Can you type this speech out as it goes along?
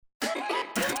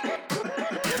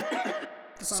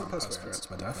some perseverance,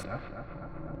 my death.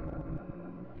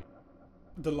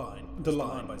 The line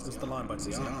by CR. 3,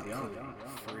 2,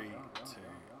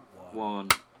 1. One.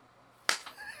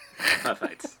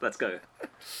 Perfect. Let's go.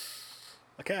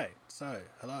 Okay, so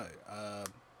hello.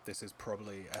 This is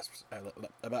probably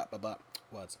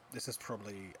words. This is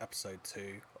probably episode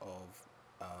 2 of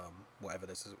whatever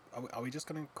this is. Are we just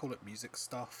going to call it music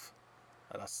stuff?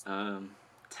 That's 10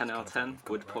 out of 10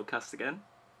 would podcast again.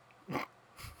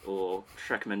 Or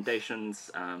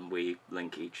recommendations, and we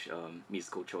link each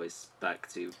musical choice back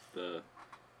to the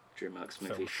DreamWorks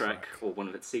movie Film Shrek, or one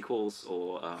of its sequels,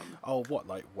 or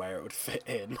like where it would fit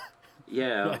in?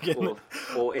 yeah, or if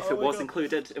Oh it my was God.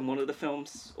 included in one of the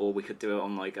films, or we could do it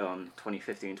on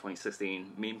 2015,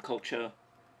 2016 meme culture.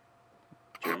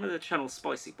 Do you remember the channel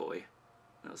Spicy Boy?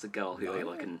 That was a girl who ate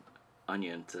like an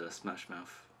onion to Smash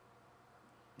Mouth.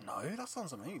 No, that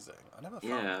sounds amazing. I never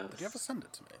found Yeah. it. Did you ever send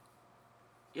it to me?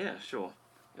 Yeah, sure.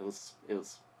 It was.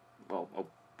 Well, I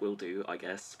will do, I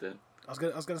guess, but I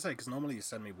was gonna say, because normally you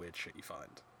send me weird shit you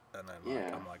find, and then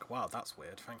Yeah. I'm like, wow, that's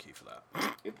weird. Thank you for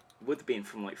that. it would have been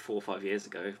from 4 or 5 years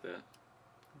ago, but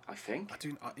I think.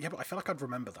 Yeah, but I feel like I'd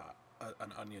remember that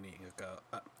an onion eating a girl.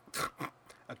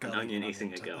 A girl An onion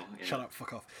eating a to- girl, yeah. Shut up,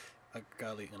 fuck off. A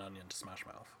girl eating an onion to Smash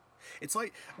Mouth. It's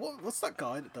like what's that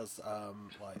guy that does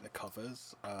like the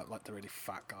covers, like the really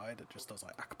fat guy that just does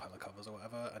like a cappella covers or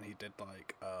whatever, and he did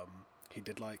like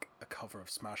a cover of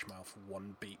Smash Mouth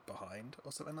one beat behind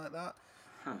or something like that.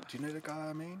 Huh. Do you know the guy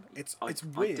I mean? It's I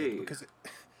weird do. because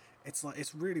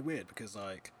it's really weird because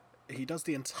like he does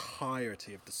the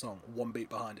entirety of the song one beat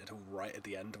behind it until right at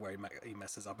the end where he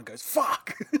messes up and goes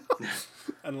fuck,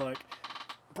 and like,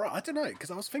 bro, I don't know, because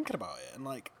I was thinking about it and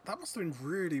like that must have been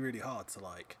really really hard to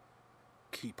like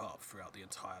keep up throughout the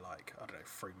entire like I don't know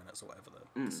 3 minutes or whatever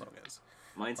the song is.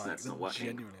 My Like, internet's I'm not working,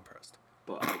 genuinely impressed.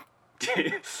 but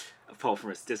apart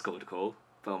from its Discord call,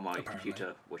 well, my Apparently.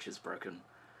 computer, which is broken.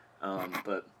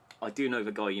 But I do know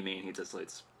the guy you mean. He does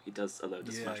a load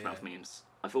of Yeah, Smash Mouth yeah. memes.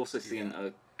 I've also seen Yeah.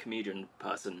 a comedian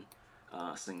person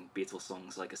sing Beatles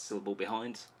songs like a syllable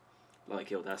behind. Like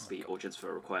he'll ask the audience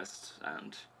for a request,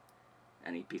 and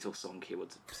any Beatles song he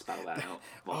would spell that out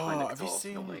behind the Have you guitar.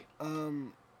 seen Normally.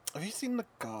 have you seen the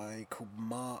guy called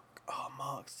Mark? Oh,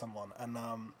 Mark someone, and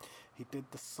he did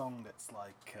the song that's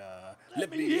like let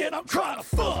me in, I'm trying to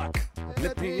fuck.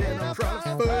 Let me in, I'm trying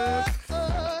to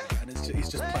fuck. And he's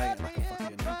just playing it like a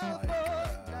fucking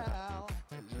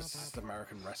it's just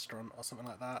American restaurant or something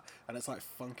like that, and it's like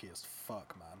funky as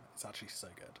fuck, man. It's actually so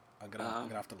good. I'm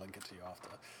gonna have to link it to you after.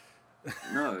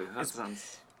 No, that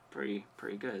sounds pretty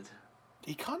good.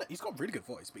 He's got a really good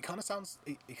voice, but he kind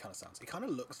of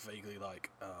looks vaguely like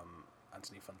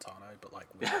Anthony Fantano, but like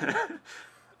weird.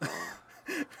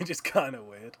 Which is kind of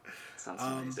weird. Sounds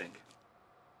amazing.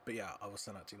 But yeah, I will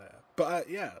send that to you later. But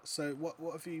yeah, so what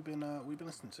have you been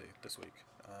listening to this week?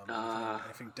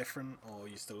 Anything different, or are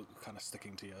you still kind of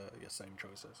sticking to your same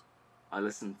choices? I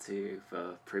listened to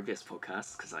the previous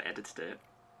podcast because I edited it.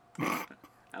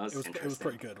 That was interesting. It was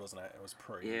pretty good, wasn't it? It was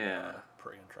pretty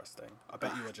interesting. I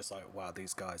bet you were just like, wow,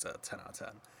 these guys are 10 out of 10.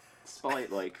 Despite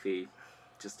the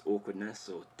just awkwardness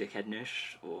or dickheadness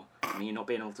or me not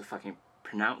being able to fucking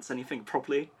pronounce anything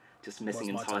properly, just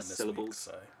missing Well, it's my entire turn this syllables.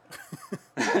 week,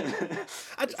 so.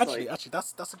 Actually,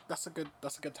 that's a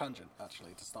good tangent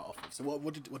actually to start off with. So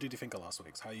what did you think of last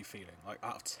week's? How are you feeling? Like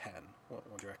out of 10,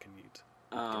 what do you reckon you'd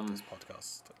give this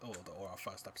podcast or our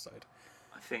first episode?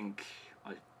 I think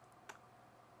I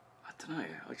don't know.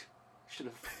 I should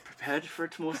have prepared for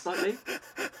it more slightly,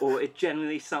 or it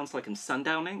generally sounds like I'm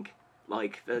sundowning.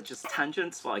 Like they're just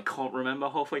tangents that I can't remember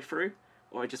halfway through,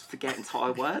 or I just forget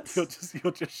entire words.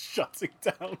 You're just shutting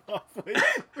down halfway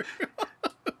through.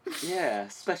 Yeah,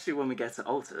 especially when we get to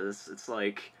altars, it's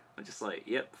like I'm just like,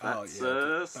 yep, that's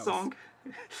a song.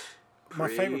 My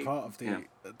favorite part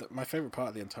of my favorite part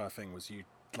of the entire thing was you.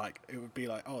 Like, it would be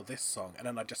like, oh, this song, and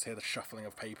then I'd just hear the shuffling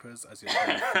of papers as you're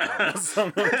trying to figure out what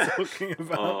song I'm talking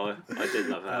about. Oh, I did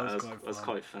love that. That was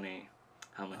quite funny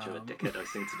how much of a dickhead I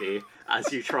seem to be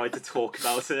as you tried to talk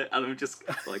about it, and I'm just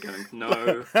like going,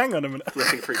 no, Hang on a minute.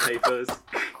 flipping through papers.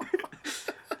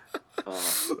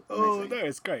 Oh no,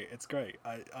 it's great. It's great.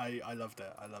 I loved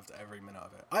it. I loved every minute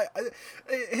of it.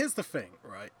 Here's the thing,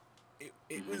 right?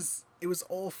 It was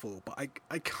awful, but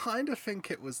I kind of think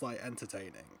it was like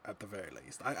entertaining at the very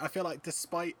least. I feel like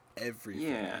despite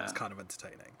everything, it was kind of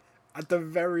entertaining at the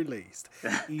very least.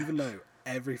 Even though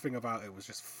everything about it was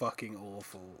just fucking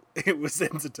awful, it was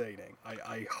entertaining.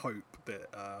 I hope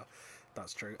that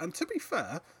that's true. And to be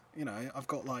fair, you know, I've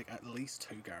got like at least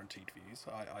 2 guaranteed views.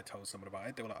 I told someone about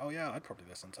it. They were like, oh yeah, I'd probably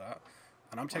listen to that.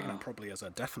 And I'm taking it probably as a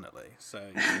definitely. So,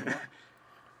 you know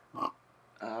what?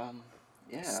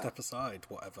 Yeah. Step aside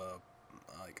whatever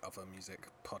like other music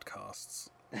podcasts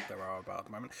there are about at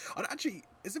the moment.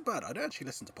 Is it bad? I don't actually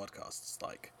listen to podcasts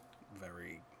like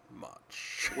very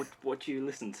much. What do you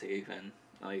listen to then?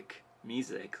 Like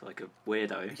music, like a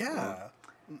weirdo. Yeah.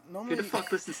 Who Normally, the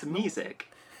fuck listens to music?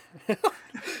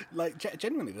 like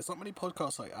genuinely, there's not many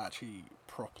podcasts I actually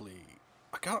properly.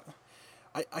 I can't.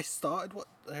 I started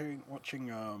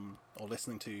watching or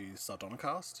listening to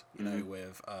Sardonicast, you know,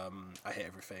 with I Hate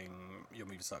Everything, Your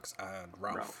Movie Sucks, and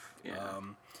Ralph. Yeah.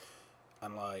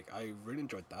 And like I really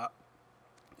enjoyed that.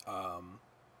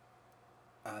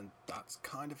 And that's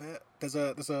kind of it. There's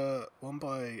a one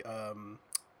by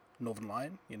Northern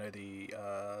Lion, you know, the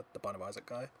Barney Isaac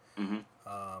guy.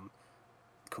 Mm-hmm.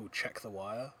 Called Check the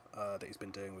Wire, that he's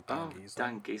been doing with Dan Giesling.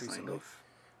 Dan Giesling recently. of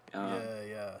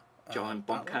Yeah. Giant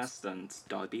That Bombcast and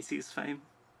Diabetes fame.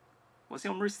 Was he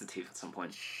on Rooster Teeth at some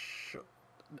point? Sure.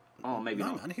 Oh, maybe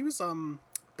No, not. man, he was Dan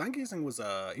Giesling was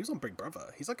he was on Big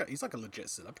Brother. He's like a legit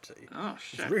celebrity. Oh It's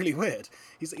shit. really weird.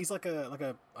 He's like a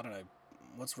I don't know,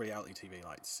 what's reality TV,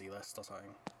 like C-list or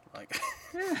something. Like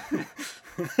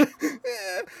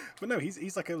yeah. But no,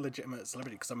 he's like a legitimate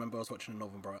celebrity, because I remember I was watching a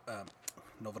Northern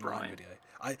Lion video.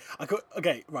 I got,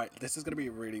 okay, right, this is gonna be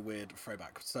a really weird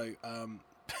throwback. So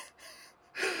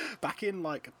back in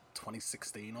like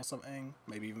 2016 or something,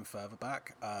 maybe even further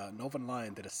back, Northern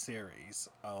Lion did a series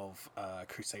of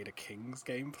Crusader Kings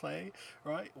gameplay,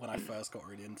 right? When I first got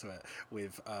really into it,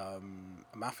 with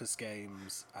Mathis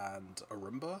Games and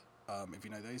Arumba, if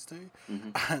you know those two.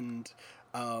 Mm-hmm. And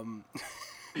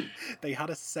they had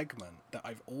a segment that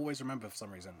I've always remembered for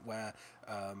some reason, where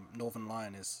Northern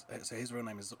Lion is, so his real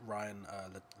name is Ryan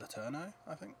Letourneau,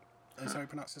 I think is how he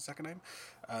pronounced his second name.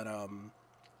 And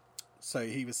so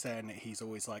he was saying that he's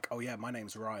always like, oh yeah, my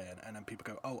name's Ryan, and then people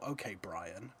go, oh okay,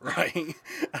 Brian, right?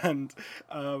 And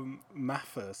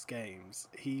Mathis Games,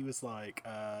 he was like,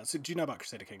 so do you know about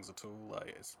Crusader Kings at all?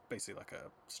 Like, it's basically like a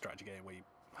strategy game where you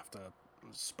have to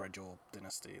spread your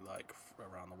dynasty like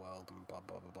around the world and blah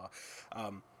blah blah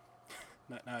blah.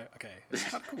 No, okay, it's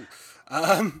kind of cool.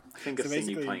 I think so I've seen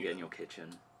you basically- playing it in your kitchen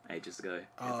ages ago. If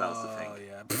that was the thing.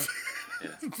 Yeah.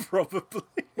 Yeah. Probably.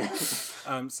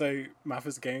 So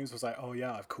Mathis Games was like, oh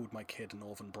yeah, I've called my kid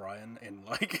Northern Brian in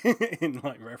like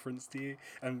reference to you,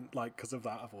 and like because of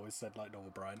that I've always said like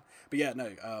Northern Brian. But yeah,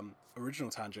 no, original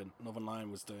tangent, Northern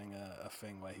Lion was doing a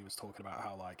thing where he was talking about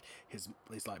how like his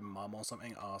like mum or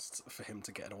something asked for him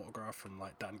to get an autograph from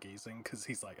like Dan Giesing, because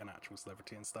he's like an actual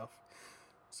celebrity and stuff.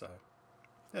 So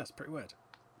yeah, it's pretty weird.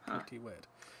 Pretty weird.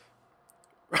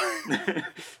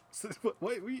 So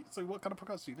what kind of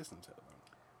podcasts do you listen to at the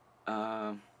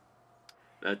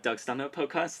moment? Doug Stanhope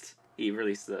podcast. He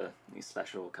released a new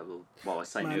special a couple. Well, I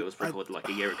say Man, new. It was recorded like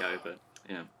a year ago, but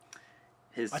you know,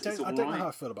 I it's don't know alright. how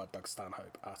I feel about Doug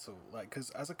Stanhope at all. Like,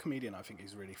 because as a comedian, I think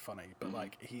he's really funny, but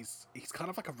like he's kind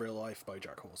of like a real life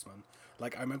BoJack Horseman.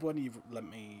 Like, I remember when you lent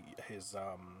me his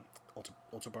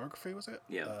autobiography, was it?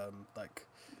 Yeah. Like,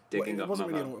 Digging it Up wasn't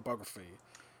really an Mother. autobiography.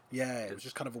 Yeah, it was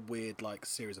just kind of a weird like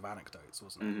series of anecdotes,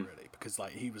 wasn't it? Really, because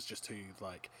like he was just too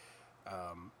like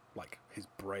his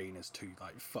brain is too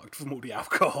like fucked from all the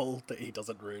alcohol that he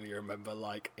doesn't really remember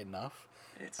like enough.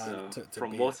 It's to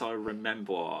from be- what I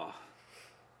remember.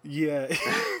 Yeah,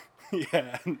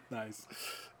 yeah, nice.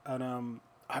 And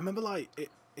I remember like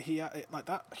like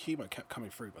that humor kept coming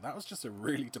through, but that was just a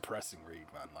really depressing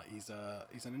read, man. Like he's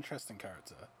an interesting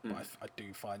character, but I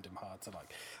do find him hard to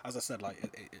like. As I said, like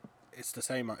it's the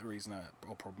same reason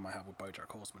or problem I have with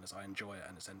BoJack Horseman is I enjoy it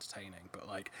and it's entertaining, but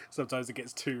like sometimes it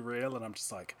gets too real and I'm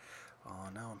just like, oh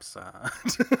no, I'm sad.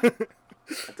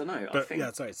 I don't know. But,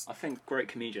 yeah, sorry. I think great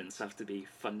comedians have to be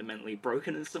fundamentally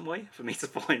broken in some way for me to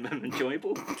find them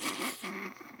enjoyable.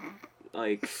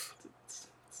 Like,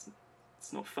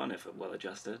 it's not fun if it's well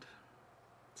adjusted.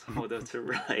 It's harder to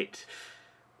write.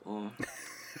 Or,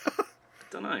 I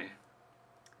don't know.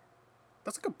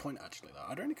 That's a good point, actually. Though,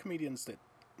 are there any comedians that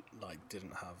like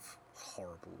didn't have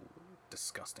horrible,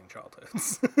 disgusting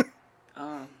childhoods?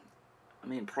 I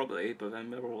mean, probably, but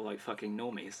then they're all like fucking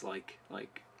normies, like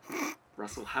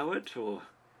Russell Howard, or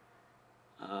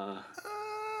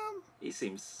he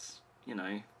seems, you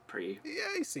know, pretty.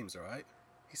 Yeah, he seems alright.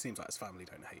 He seems like his family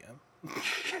don't hate him.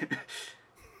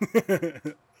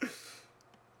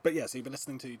 But yeah, so you've been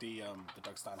listening to the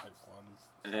Doug Stanhope one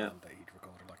Yeah. that he'd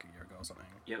recorded like a year ago or something.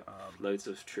 Yep, loads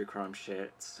of true crime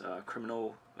shit.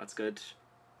 Criminal, that's good.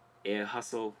 Ear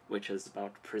Hustle, which is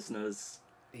about prisoners.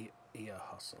 Ear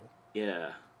Hustle.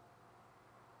 Yeah,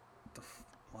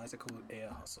 Why is it called Ear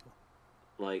Hustle?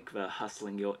 like they're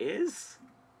hustling your ears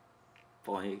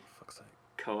by Fuck's sake.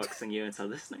 coaxing you into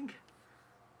listening.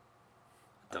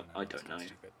 I don't that's know. kinda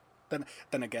stupid.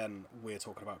 then again, we're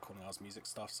talking about calling ours music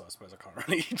stuff, so I suppose I can't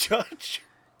really judge.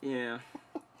 Yeah.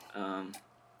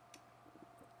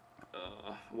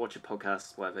 Watch a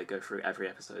podcast where they go through every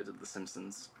episode of The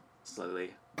Simpsons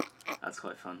slowly. That's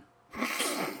quite fun.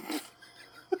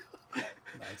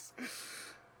 Nice.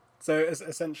 So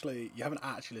essentially, you haven't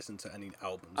actually listened to any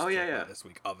albums this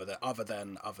week, other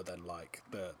than like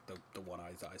the one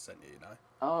that I sent you,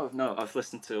 Oh no, I've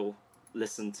listened to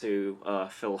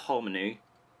Philharmony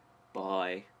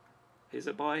by, who's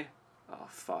it by? Oh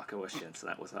fuck! I wish the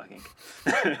internet was working.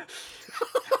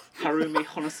 Harumi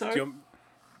Honoso. Do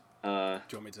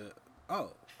you want me to?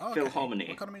 Oh, okay. Philharmony.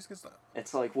 What kind of music is that?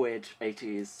 It's like weird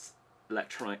 80s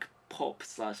electronic pop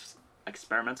 /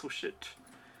 experimental shit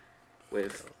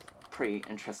with pretty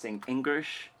interesting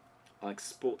English. Like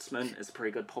Sportsman is a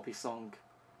pretty good poppy song.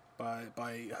 By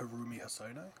Harumi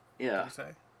Hosono? Yeah. Did you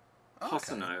say? Oh,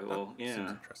 Hosono, okay. or yeah.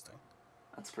 Seems interesting.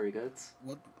 That's pretty good.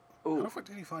 What? Oh. How the fuck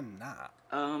did you find that?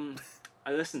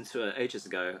 I listened to it ages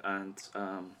ago, and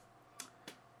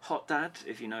Hot Dad,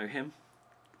 if you know him.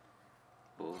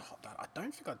 Or, I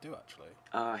don't think I do actually.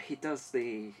 he does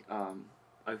the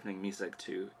opening music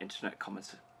to Internet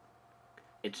Comments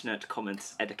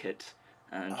Etiquette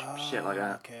and shit like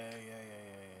that. Okay,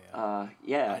 yeah.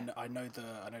 Yeah. I know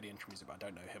the intro music, but I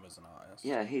don't know him as an artist.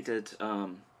 Yeah, he did a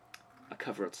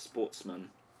cover of Sportsman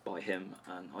by him,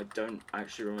 and I don't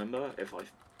actually remember if I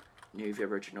knew the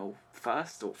original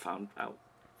first or found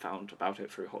about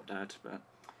it through Hot Dad, but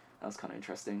that was kind of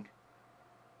interesting.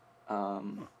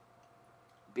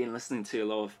 Been listening to a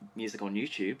lot of music on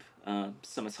YouTube.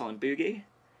 Summertime Boogie,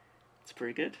 it's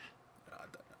pretty good. I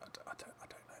don't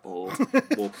know. Or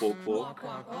Walk.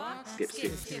 Skip,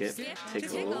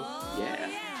 tickle. Yeah,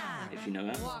 if you know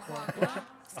that.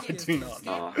 I do not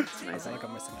know. Oh, it's I feel amazing. like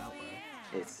I'm missing out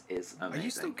though. It is amazing. Are you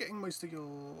still getting most of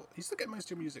your?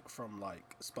 Music from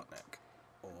like Sputnik,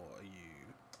 or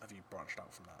have you branched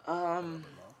out from that? A little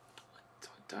bit more? I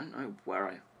don't know where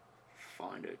I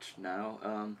find it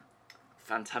now.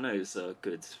 Fantano's a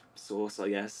good source, I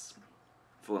guess,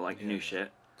 for like new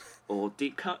shit. Or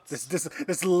Deep Cuts.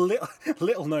 This little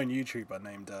known YouTuber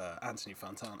named Anthony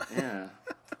Fantano.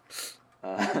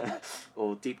 Yeah.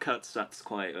 Or Deep Cuts. That's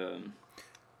quite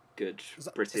good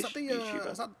British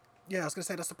YouTuber. Yeah, I was gonna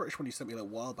say that's the British one you sent me a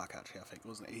little while back. Actually, I think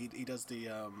wasn't it? He does the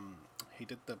he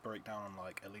did the breakdown on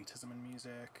like elitism in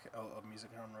music, of music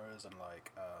genres, and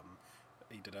like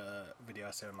he did a video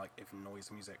essay on like if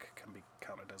noise music can be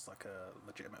counted as like a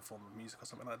legitimate form of music or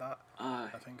something like that. I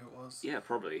think it was. Yeah,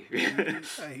 probably. Yeah,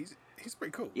 he's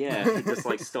pretty cool. Yeah, he does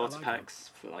like starter packs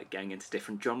for like getting into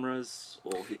different genres,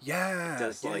 or he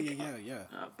does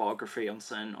biography on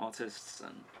certain artists,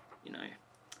 and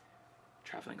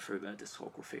traveling through their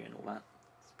discography and all that.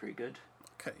 It's pretty good.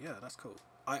 Okay, yeah, that's cool.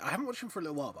 I haven't watched him for a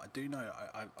little while, but I do know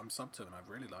I'm subbed to him, and I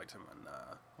really liked him. And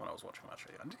when I was watching him,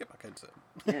 actually, I need to get back into him.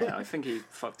 Yeah, I think he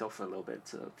fucked off a little bit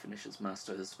to finish his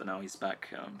masters, but now he's back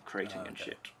creating and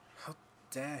shit. How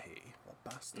dare he? What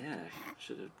bastard? Yeah,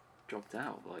 should have dropped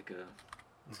out like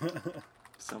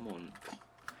someone.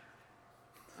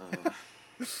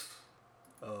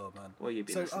 Oh man. What have you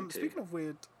been listening to? Speaking of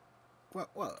weird,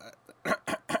 well.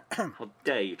 How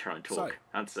dare you try and talk? Sorry.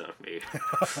 Answer me.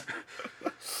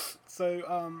 So,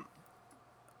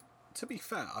 to be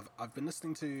fair, I've been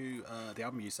listening to the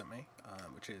album you sent me,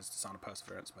 which is "The Sound of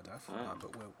Perseverance" by Def. Wow.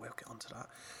 But we'll get onto that.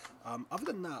 Other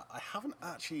than that, I haven't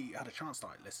actually had a chance to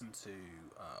like listen to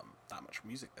that much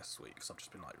music this week because I've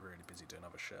just been like really busy doing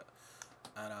other shit.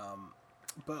 And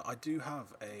but I do have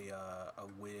a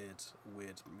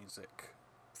weird music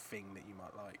thing that you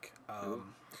might like,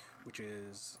 which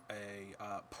is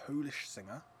a Polish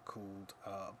singer called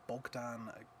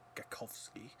Bogdan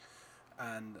Gakowski,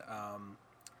 and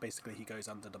basically he goes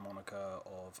under the moniker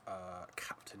of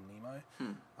Captain Nemo.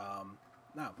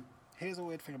 Now, here's a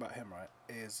weird thing about him, right?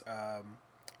 Is let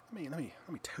me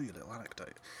tell you a little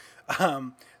anecdote.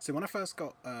 So when I first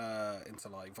got into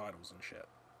like vinyls and shit,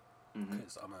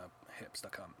 because I'm a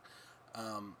hipster cunt,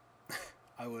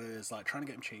 I was like trying to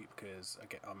get them cheap because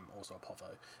I'm also a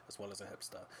povo as well as a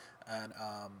hipster, and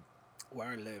where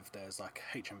I live there's like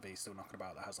HMV still knocking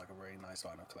about that has like a really nice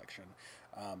vinyl collection.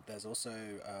 There's also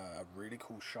a really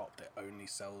cool shop that only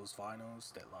sells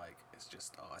vinyls that like it's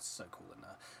just it's so cool in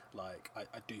there. Like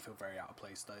I do feel very out of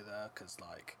place though there because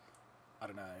like I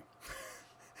don't know.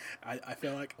 I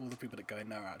feel like all the people that go in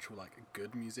there are actual like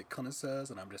good music connoisseurs,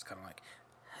 and I'm just kind of like,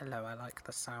 hello, I like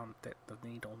the sound that the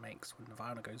needle makes when the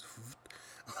vinyl goes.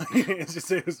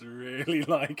 It was really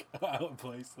like out of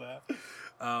place there.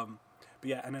 But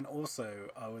yeah, and then also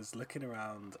I was looking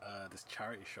around this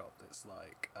charity shop that's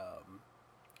like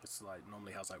It's like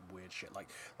normally has like weird shit. Like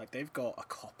they've got a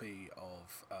copy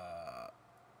of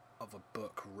a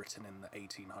book written in the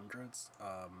 1800s,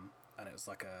 and it's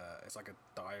like a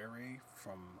diary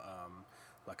from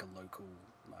like a local,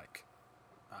 like,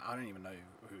 I don't even know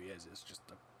who he is. It's just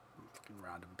a fucking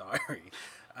random diary,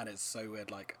 and it's so weird.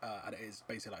 Like, and it is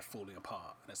basically like falling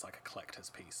apart, and it's like a collector's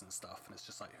piece and stuff. And it's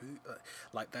just like who,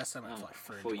 like they're selling it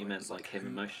for like I thought you meant like him who...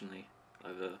 emotionally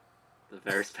over the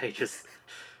various pages.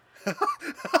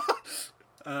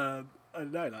 I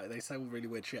know, like they sell really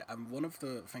weird shit, and one of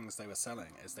the things they were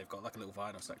selling is they've got like a little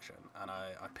vinyl section, and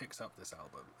I picked up this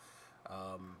album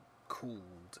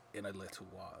called In a Little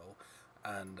While,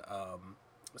 and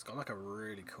it's got like a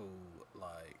really cool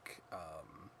like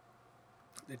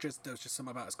there was just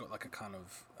something about it's got like a kind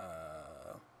of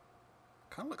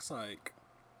looks like,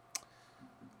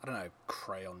 I don't know,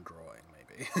 crayon drawing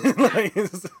maybe. Like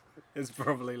it's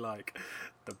probably like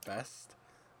the best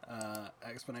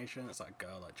explanation. It's like a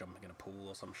girl like jumping in a pool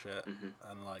or some shit,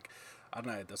 and like I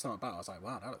don't know, there's something about it. I was like,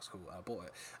 wow, that looks cool. I bought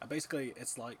it, and basically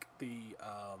it's like the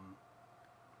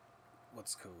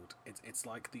what's it called? It's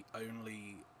like the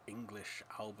only English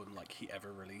album like he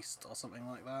ever released or something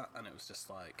like that, and it was just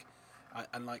like,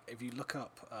 and like if you look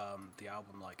up the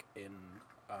album like in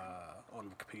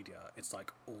on Wikipedia, it's like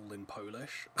all in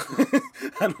Polish,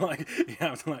 and like you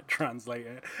have to like translate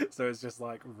it, so it's just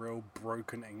like real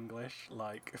broken English,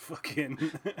 like fucking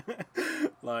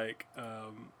like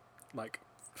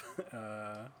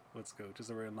what's it called? Just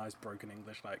a real nice broken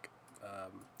English like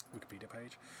Wikipedia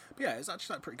page. But yeah, it's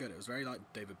actually like pretty good. It was very like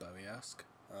David Bowie-esque,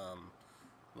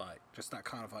 like just that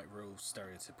kind of like real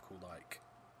stereotypical like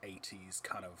 80s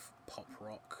kind of pop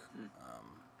rock,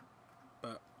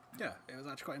 but yeah, it was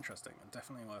actually quite interesting and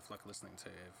definitely worth like listening to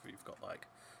if you've got like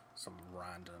some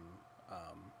random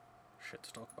shit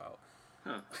to talk about.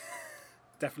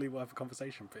 Definitely worth a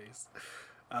conversation piece.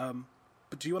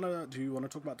 But do you want to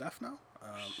talk about Def now?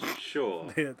 Sure.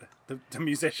 The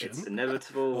musician. It's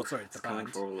inevitable. Oh, sorry, it's coming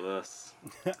for all of us.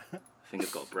 I think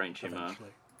I've got a brain tumour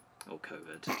Eventually. or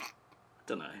COVID.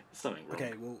 Don't know. Something wrong.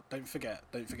 Okay, well, don't forget,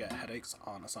 headaches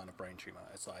aren't a sign of brain tumour.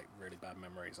 It's like really bad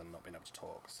memories and not being able to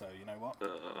talk. So you know what?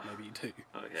 Maybe you do.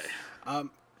 Okay.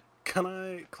 Can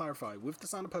I clarify with The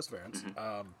Sound of Perseverance?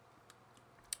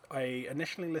 I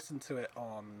initially listened to it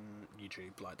on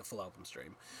YouTube, like the full album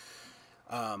stream.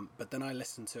 But then I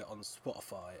listened to it on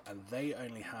Spotify, and they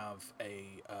only have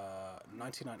a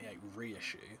 1998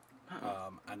 reissue,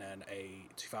 and then a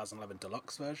 2011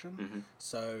 deluxe version.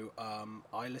 So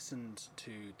I listened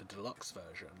to the deluxe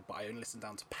version, but I only listened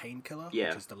down to Painkiller,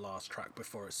 which is the last track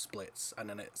before it splits, and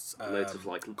then it's loads of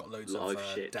like got loads live of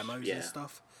shit. demos and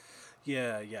stuff.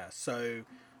 Yeah. So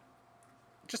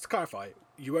just to clarify,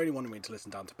 you only wanted me to listen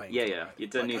down to Painkiller. Yeah. Right? You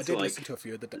don't need I to did like listen to a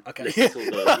few of the okay. listen to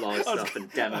all the live stuff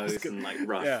and demos and like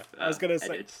rough. Yeah, I was gonna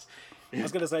say. edits. I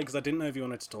was going to say, because I didn't know if you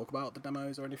wanted to talk about the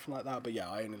demos or anything like that, but yeah,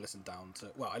 I only listened down to,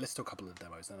 well, I listened to a couple of the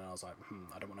demos, and then I was like,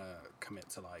 I don't want to commit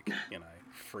to, like,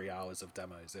 3 hours of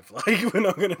demos if, like, we're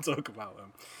not going to talk about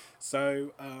them.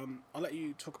 So, I'll let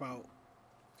you talk about,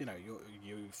 your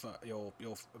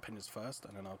opinions first,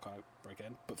 and then I'll kind of break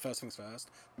in. But first things first,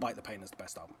 Bite the Pain is the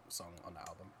best song on the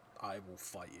album. I will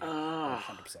fight you.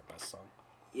 100% best song.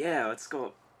 Yeah, it's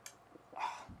got...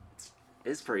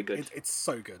 It's pretty good. It's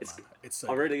so good, man. It's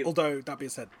so really... good. Although, that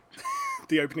being said,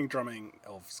 the opening drumming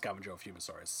of Scavenger of Human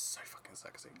Sorrow is so fucking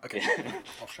sexy. Okay,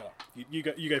 I'll shut up. You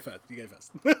go first.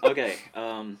 Okay,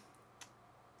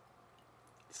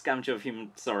 Scavenger of Human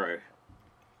Sorrow.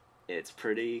 It's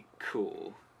pretty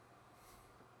cool.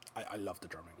 I love the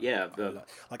drumming. Yeah, but...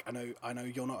 I know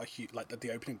you're not a huge... Like,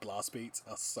 the opening blast beats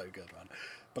are so good, man.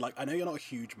 But, like, I know you're not a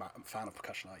huge fan of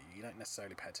percussion, are you? You don't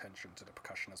necessarily pay attention to the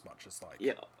percussion as much as, like,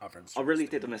 other instruments. I really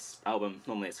did on this album.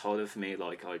 Normally it's harder for me.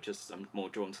 Like, I'm more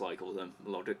drawn to, like, all the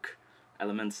melodic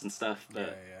elements and stuff.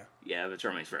 But, yeah, the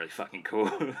drumming's really fucking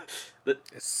cool. But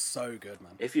it's so good,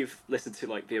 man. If you've listened to,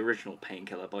 like, the original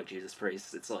Painkiller by Judas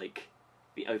Priest, it's, like,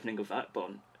 the opening of that, but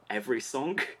on every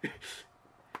song...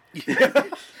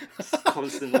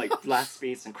 constant like blast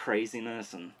beats and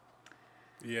craziness and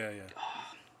and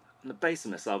the bass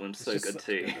on this album's so good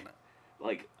too. Good,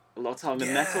 like a lot of time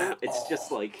in metal, it's just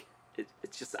like it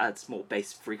just adds more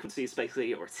bass frequencies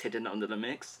basically, or it's hidden under the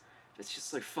mix. It's just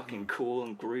so fucking cool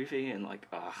and groovy and like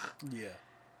yeah.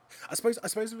 I suppose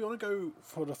if we want to go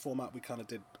for the format we kind of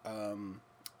did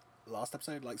last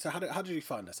episode, like, so how did you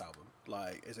find this album?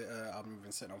 Like, is it an album you've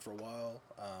been sitting on for a while?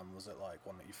 Was it like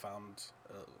one that you found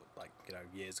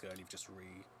years ago and you've just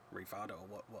re-found it,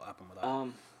 or what happened with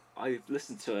that? I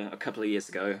listened to it a couple of years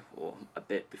ago, or a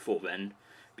bit before then,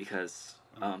 because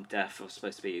Def was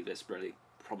supposed to be this really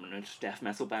prominent death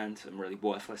metal band and really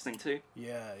worth listening to.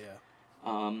 Yeah, yeah.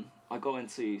 I got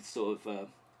into sort of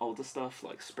older stuff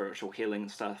like spiritual healing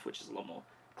and stuff, which is a lot more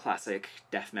classic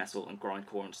death metal and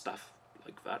grindcore and stuff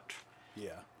like that.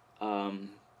 Yeah. And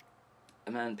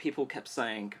then people kept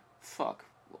saying, "Fuck,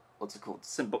 what's it called?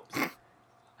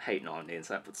 Hating on the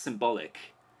internet, but Symbolic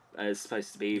is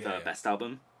supposed to be the yeah. best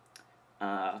album."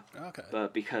 Okay.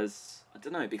 But because I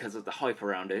don't know, because of the hype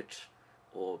around it,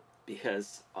 or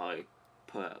because I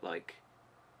put like,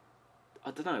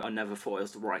 I don't know, I never thought it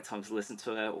was the right time to listen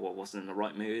to it, or wasn't in the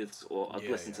right moods, or I'd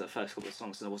listened to the first couple of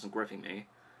songs and it wasn't gripping me.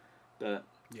 But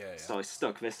so I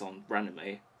stuck this on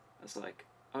randomly. I was like,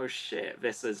 oh shit,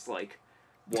 this is like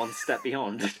one step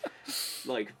beyond.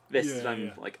 Like this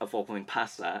like evolving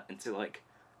past that into like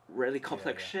really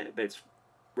complex shit, but it's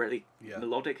really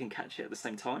melodic and catchy at the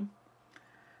same time.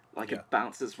 Like it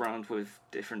bounces around with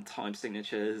different time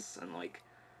signatures and like,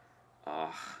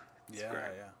 it's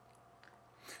great.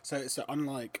 So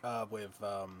unlike with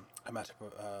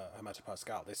Hermetic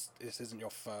Pascal, this isn't your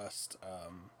first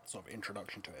sort of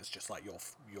introduction to it. It's just like your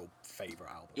favorite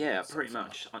album. Yeah, pretty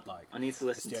much. I need to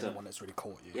listen it's the to only one that's really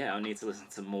caught you. Yeah, I need to listen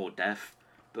to more Death,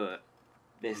 but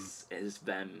this is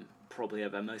them probably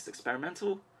their most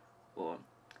experimental, or.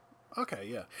 Okay,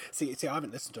 yeah. See, I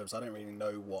haven't listened to them, so I don't really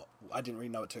know I didn't really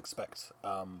know what to expect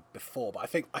before. But I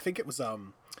think it was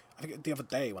I think the other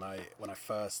day when I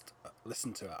first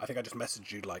listened to it, I think I just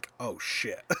messaged you like, oh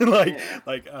shit, like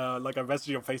I messaged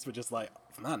you on Facebook just like,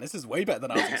 man, this is way better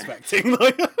than I was expecting.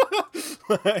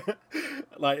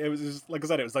 like it was just, like I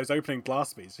said, it was those opening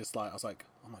blast beats. Just like I was like,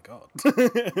 oh my god,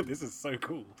 this is so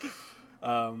cool.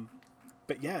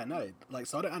 But yeah, no, like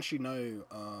so I don't actually know.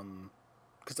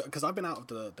 Because I've been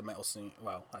out of the metal scene.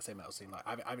 Well, I say metal scene. Like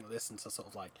I haven't listened to sort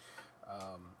of like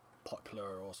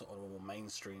popular or sort of more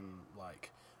mainstream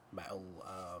like metal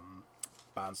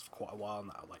bands for quite a while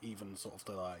now. Like even sort of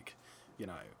the like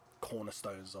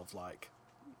cornerstones of like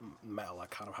metal. I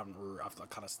kind of I've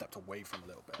kind of stepped away from a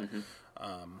little bit.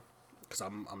 Because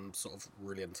I'm sort of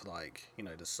really into like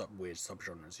the weird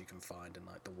subgenres you can find and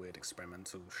like the weird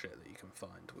experimental shit that you can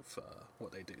find with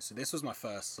what they do. So this was my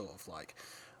first sort of like.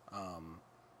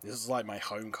 This is like my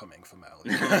homecoming for metal,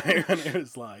 and it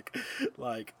was like,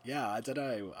 yeah, I don't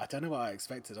know what I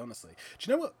expected, honestly.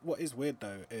 Do you know what is weird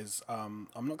though is I'm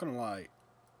not gonna lie,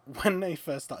 when they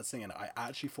first started singing, I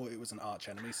actually thought it was an Arch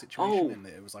Enemy situation and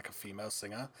that it was like a female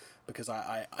singer because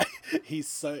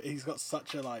he's got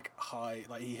such a like high,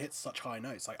 like he hits such high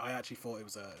notes. Like I actually thought it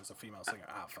was a female singer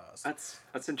at first.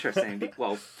 That's interesting.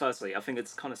 Well, firstly, I think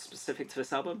it's kind of specific to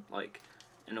this album, like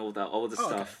in all the older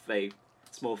stuff,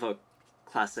 it's more of a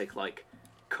classic like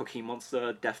Cookie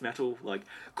Monster death metal, like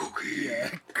Cookie,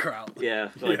 crowd,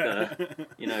 like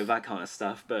that kind of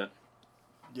stuff. But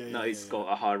he's got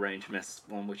a high range in this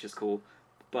one, which is cool.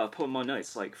 But I put in my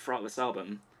notes like throughout this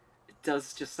album, it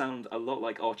does just sound a lot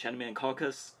like Arch Enemy and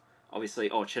Carcass. Obviously,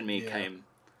 Arch Enemy came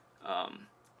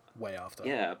way after.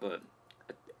 Yeah, but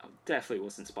I definitely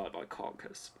was inspired by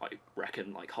Carcass. I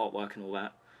reckon like Heartwork and all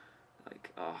that,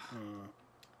 like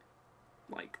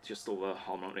like just all the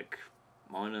harmonic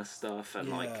minor stuff and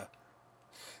like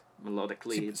melodic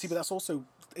leads. See, but that's also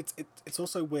it's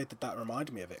also weird that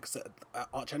reminded me of it because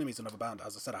Arch Enemy is another band.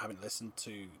 As I said, I haven't listened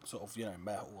to sort of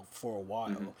metal for a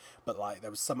while, but like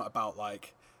there was something about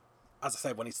like, as I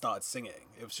said, when he started singing,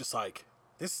 it was just like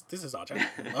this is Arch Enemy.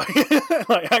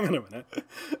 like hang on a minute,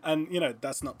 and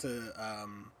that's not to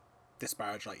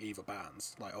disparage like either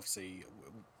bands. Like obviously,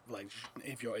 like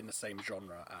if you're in the same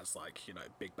genre as like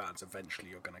big bands, eventually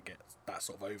you're gonna get that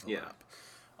sort of overlap.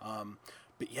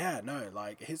 But yeah, no,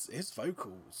 like his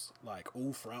vocals like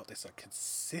all throughout this are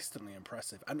consistently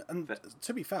impressive. And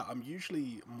to be fair, I'm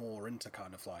usually more into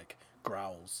kind of like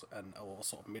growls or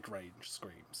sort of mid-range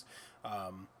screams,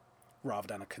 rather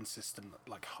than a consistent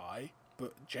like high.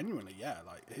 But genuinely,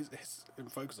 like his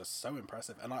vocals are so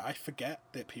impressive, and I forget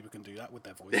that people can do that with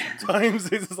their voice sometimes.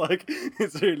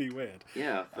 It's really weird.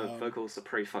 Yeah, the vocals are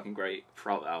pretty fucking great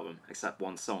throughout the album, except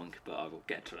one song, but I will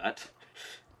get to that.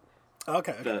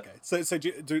 Okay. So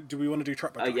do we want to do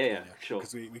track by track? Yeah, sure.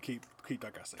 Because we keep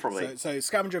digressing. Probably. So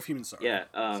Scavenger of Human Sorrow. Yeah.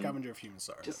 Scavenger of Human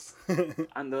Sorrow. Just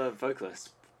and the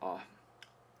vocalist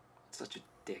such a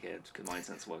dickhead because my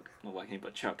internet's not working,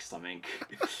 but Chuck Stumming,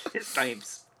 his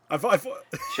name's. I thought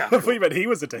you meant he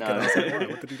was a dickhead. No. I was like, why?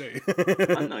 What did he do?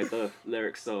 I don't know, the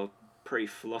lyrics are pretty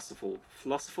philosophical.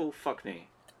 Fuck me.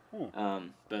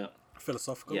 But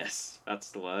philosophical. Yes,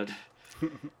 that's the word.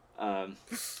 And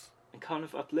kind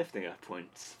of uplifting at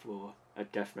points for a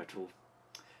death metal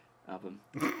album.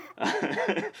 But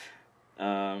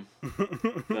I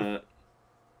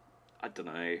don't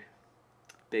know.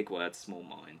 Big word, small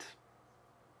mind.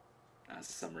 as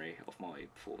a summary of my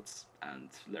thoughts and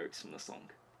lyrics from the song.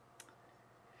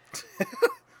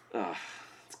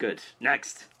 It's good.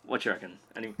 Next, what do you reckon?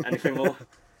 Anything more?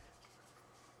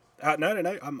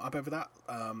 No. I'm over that.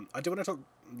 I do want to talk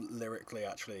lyrically,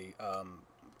 actually,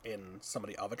 in some of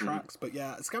the other tracks. But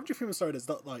yeah, Scavenger Human Sword is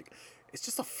not like... It's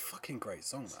just a fucking great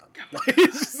song, man. Like,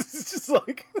 it's just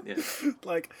like... Yeah.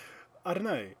 Like, I don't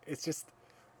know. It's just...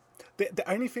 The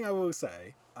only thing I will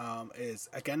say is,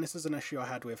 again, this is an issue I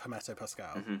had with Hermeto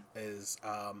Pascal, is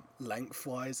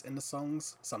lengthwise in the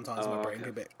songs. Sometimes my brain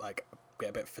can get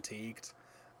a bit fatigued.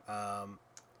 But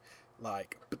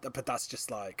that's just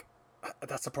like...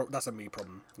 That's a me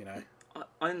problem, you know?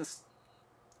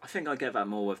 I think I get that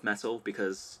more with metal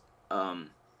because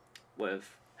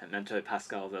with Hermeto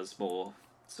Pascal there's more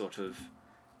sort of,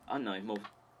 I don't know, more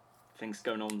things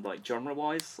going on like genre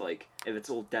wise, like if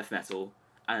it's all death metal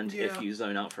and if you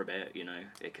zone out for a bit, you know,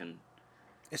 it can...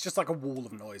 It's just like a wall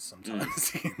of noise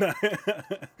sometimes, you know?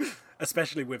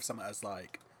 Especially with something as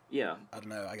like, I don't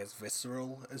know, I guess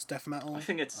visceral as death metal. I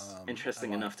think it's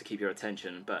interesting enough to keep your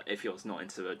attention, but if you're not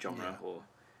into a genre or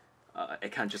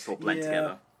it can just all blend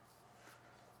together.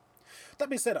 That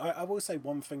being said, I will say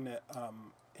one thing that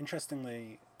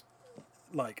interestingly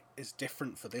like is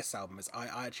different for this album is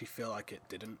I actually feel like it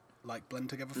didn't like blend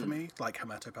together for me like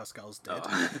Hermeto Pascal's did,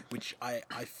 which I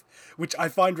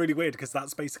find really weird because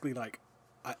that's basically like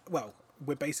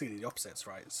we're basically the opposites,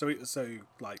 right? So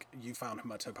like you found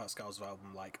Hermeto Pascal's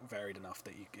album like varied enough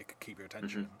that it could keep your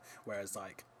attention, whereas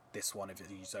like this one, if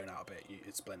you zone out a bit,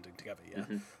 it's blending together.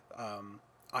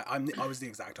 I was the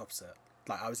exact opposite.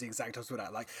 Like I was the exact opposite of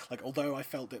that. Like although I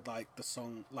felt that like the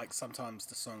song, like sometimes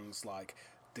the songs like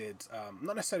did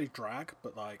not necessarily drag,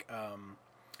 but like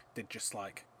did just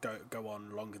like go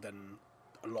on longer than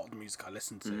a lot of the music I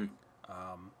listened to.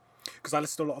 Because I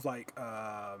listen to a lot of like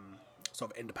sort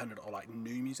of independent or like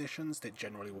new musicians that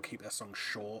generally will keep their songs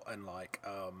short and like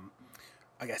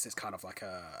I guess it's kind of like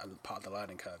a part of the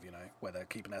learning curve, you know, where they're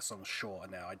keeping their songs short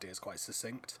and their ideas quite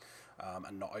succinct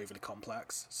and not overly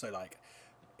complex. So like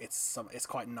it's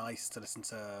quite nice to listen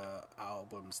to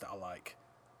albums that are like,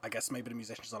 I guess maybe the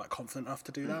musicians are like confident enough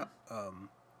to do that.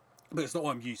 But it's not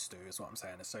what I'm used to, is what I'm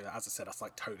saying. So as I said, that's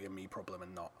like totally a me problem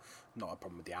and not a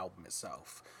problem with the album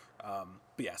itself.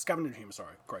 But yeah, Scavenger Human,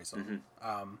 sorry, great song.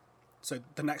 So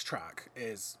the next track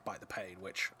is Bite the Pain,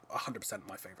 which 100%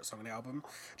 my favourite song on the album.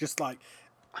 Just like...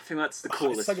 I think that's the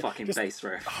coolest fucking bass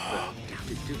riff. I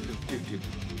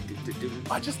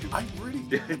really...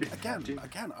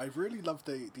 Again, I really love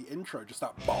the intro, just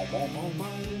that... Boom, boom, boom,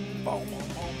 boom, boom,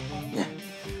 boom, boom.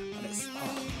 And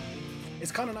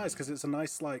it's kind of nice, because it's a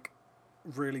nice, like,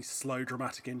 really slow,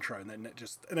 dramatic intro, and then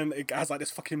it has, like,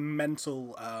 this fucking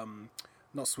mental...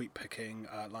 not sweep picking,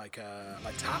 like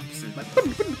taps, like,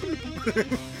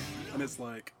 and it's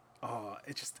like,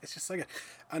 it's just so good.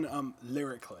 And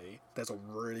lyrically, there's a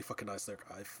really fucking nice lyric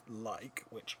I like,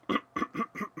 which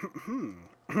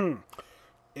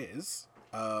is,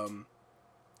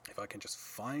 if I can just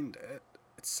find it,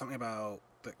 it's something about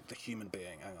the human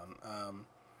being. Hang on.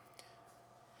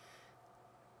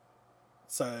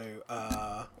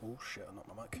 Oh shit, I knocked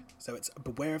my mic. So it's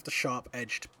beware of the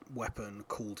sharp-edged weapon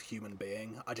called human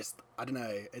being. I don't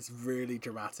know, it's really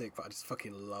dramatic, but I just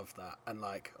fucking love that. And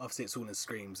like, obviously it's all in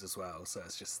screams as well, so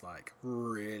it's just like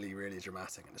really, really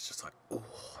dramatic, and it's just like, oh,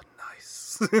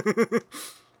 nice.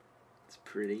 It's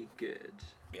pretty good.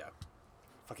 Yeah.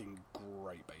 Fucking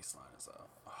great bass line as well.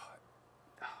 Oh,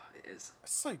 it is.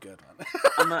 It's so good, man.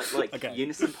 And that, like,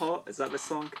 unison part, is that the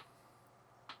song?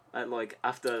 Like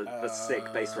after the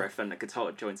sick bass riff and the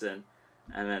guitar joins in,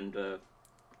 and then the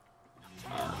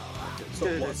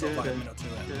sort of like a minute or two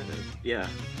in. Yeah.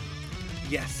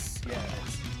 Yes.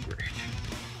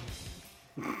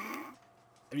 Have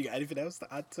you got anything else to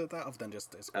add to that, other than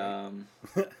just it's great?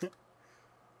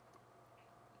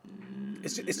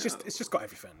 It's just got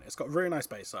everything. It's got a really nice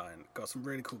bass line, got some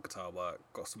really cool guitar work,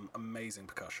 got some amazing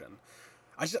percussion.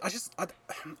 I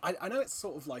know it's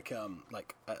sort of like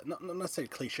not necessarily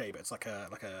cliche, but it's like a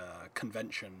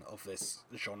convention of this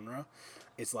genre.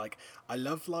 It's like I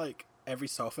love like every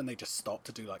so often they just stop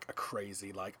to do like a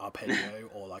crazy like arpeggio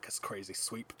or like a crazy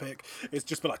sweep pick. It's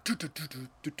just be like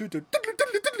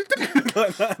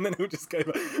like that, and then it would just go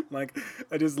like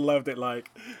I just loved it. Like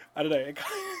I don't know,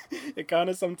 it kind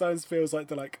of sometimes feels like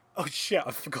they're like, oh shit,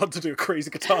 I forgot to do a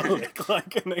crazy guitar lick,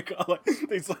 like, and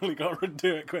they suddenly got to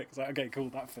do it quick. It's like, okay, cool,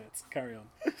 that fits, carry on.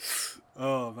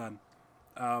 Oh man.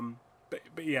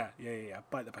 But yeah,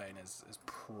 Bite the Pain is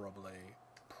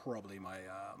probably my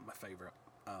my favorite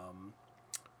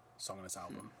song on this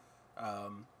album.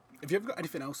 Have you ever got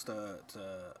anything else to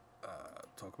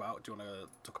talk about? Do you want to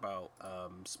talk about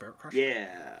Spirit Crusher?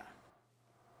 Yeah.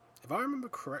 If I remember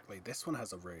correctly, this one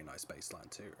has a really nice bass line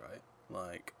too, right?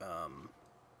 Like, I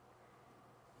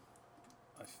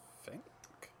think.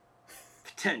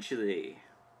 Potentially.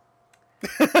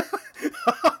 If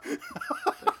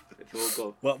you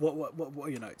all got, What are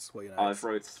your notes? What are your notes? I've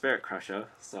wrote Spirit Crusher,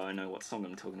 so I know what song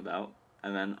I'm talking about,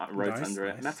 and then I wrote Nice, under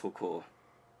it nice. metalcore.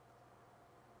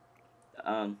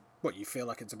 What, you feel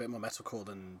like it's a bit more metalcore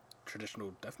than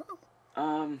traditional death metal?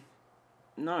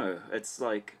 No, it's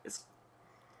like it's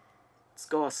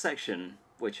got a section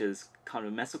which is kind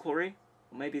of metalcore-y,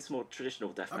 or maybe it's more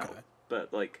traditional death metal, Okay.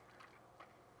 but like,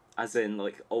 as in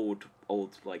like old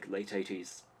like late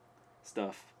 80s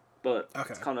stuff, but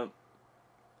Okay. it's kind of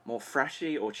more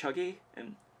freshy or chuggy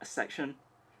in a section,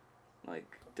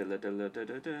 like not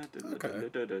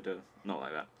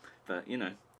like that, but you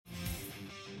know.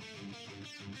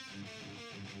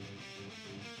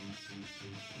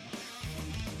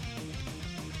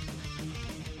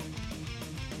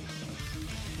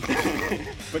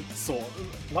 But sort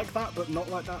of like that, but not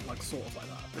like that, like sort of like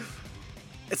that.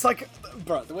 It's like,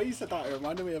 bro, the way you said that, it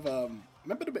reminded me of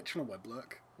remember the bitch on a web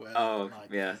look where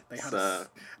Yeah, they had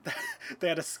they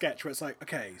had a sketch where it's like,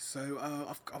 okay, so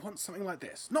I want something like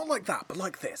this, not like that, but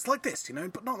like this, you know,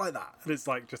 but not like that. And it's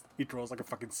like just he draws like a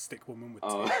fucking stick woman with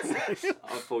tits.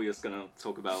 I thought you was gonna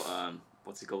talk about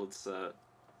what's it called,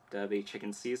 Derby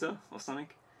Chicken Caesar or something,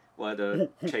 where the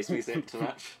chase music to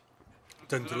match.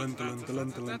 Dun, dun, dun, dun,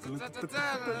 dun, dun, dun, dun, dun,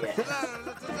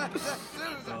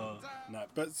 dun. No,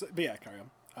 but yeah, carry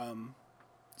on.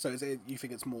 So is it, you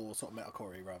think it's more sort of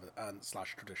metalcore rather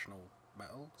slash traditional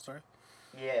metal? Sorry.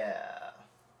 Yeah.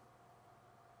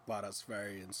 Wow, that's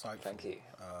very insightful. Thank you.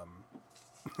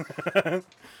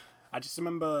 I just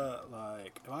remember,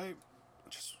 like, I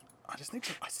just need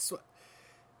to,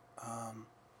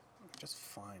 just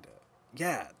find it.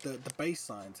 Yeah, the bass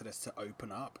line to this to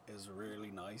open up is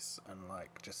really nice, and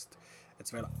like just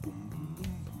it's very like boom boom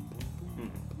boom boom boom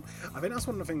boom. Boom. I think that's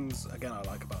one of the things again I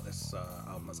like about this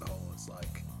album as a whole. It's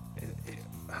like it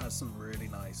has some really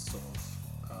nice sort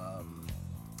of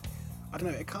I don't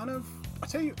know. It kind of I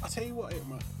tell you what it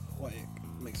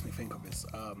makes me think of is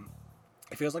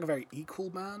it feels like a very equal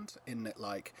band in that,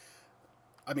 like,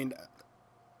 I mean,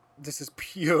 this is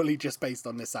purely just based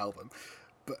on this album,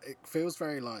 but it feels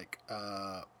very like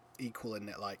equal in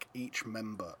that, like, each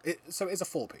member. So it is a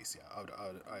 4-piece, yeah.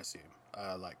 I assume,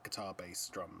 like guitar, bass,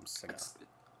 drums, singer.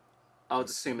 I would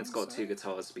assume it's got two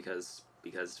guitars because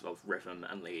of rhythm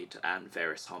and lead and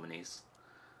various harmonies.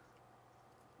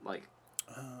 Like.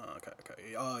 Okay.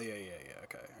 Oh yeah.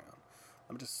 Okay, hang on.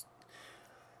 I'm just.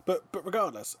 But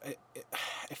regardless, it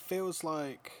feels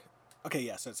like. Okay,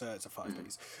 yeah. So it's a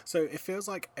 5-piece. So it feels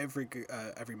like every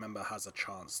member has a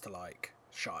chance to like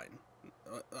shine.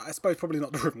 I suppose probably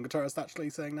not the rhythm guitarist actually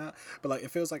saying that, but like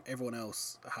it feels like everyone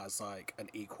else has like an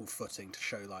equal footing to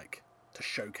show like to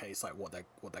showcase like what they're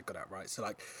good at, right? So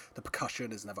like the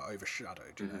percussion is never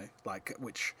overshadowed, you know, like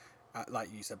which. Like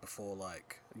you said before,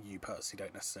 like you personally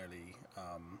don't necessarily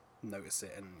notice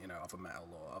it in, you know, other metal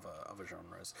or other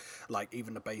genres. Like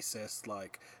even the bassist,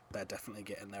 like they're definitely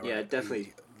getting their own,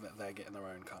 definitely they're getting their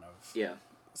own kind of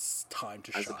time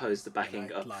to as shine, opposed to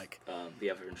backing up like the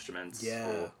other instruments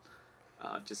yeah.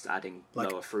 or just adding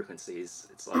like, lower frequencies.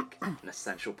 It's like an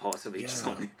essential part of each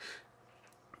song.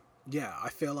 Yeah, I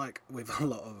feel like with a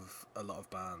lot of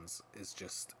bands,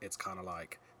 it's kind of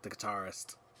like the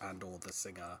guitarist and or the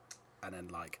singer, and then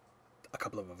like a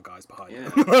couple of other guys behind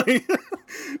it.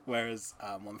 Whereas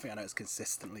one thing I noticed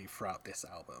consistently throughout this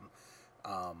album,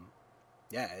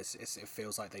 it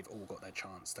feels like they've all got their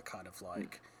chance to kind of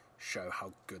like show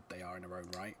how good they are in their own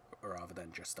right, rather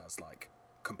than just as like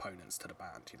components to the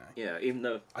band, you know. Yeah, even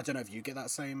though I don't know if you get that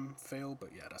same feel, but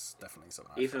yeah, that's definitely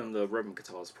something. Even the rhythm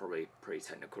guitar is probably pretty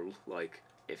technical. Like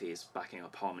if he's backing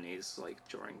up harmonies, like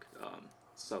during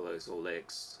solos or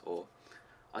licks, or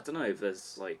I don't know if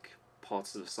there's like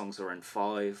parts of the songs are in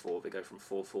 5 or they go from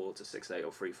 4/4 to 6/8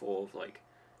 or 3/4. Like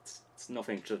it's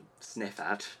nothing to sniff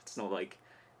at. It's not like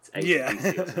it's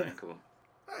AC/DC or something. Cool.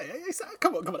 Hey,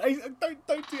 come on!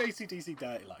 Don't do AC/DC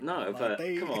dirty like no, that. but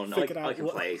like, come on, I can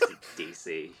what... play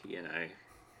AC/DC. You know,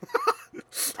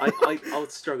 I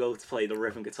would struggle to play the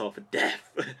rhythm guitar for death.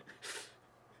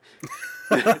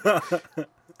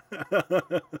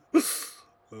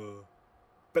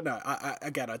 But no, I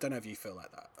again, I don't know if you feel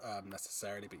like that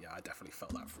necessarily, but yeah, I definitely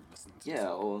felt that from listening to Yeah,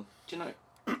 or do you know?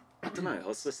 I don't know. I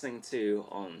was listening to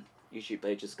on YouTube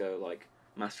ages ago, like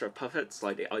Master of Puppets,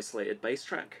 like the isolated bass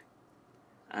track,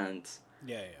 and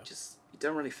yeah, just you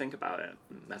don't really think about it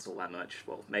metal that much.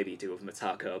 Well, maybe you do with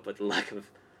Metallica, but the lack of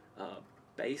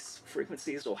bass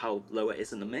frequencies or how low it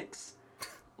is in the mix.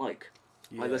 Like,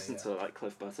 I listened to like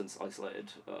Cliff Burton's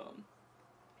isolated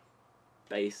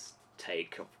bass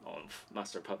take on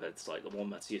Master of Puppets, like the one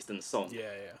that's used in the song. Yeah,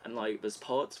 yeah. And like there's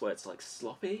parts where it's like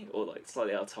sloppy or like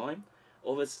slightly out of time,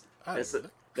 or there's Really?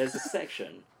 there's a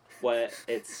section where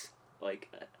it's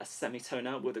like a semitone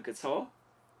out with a guitar,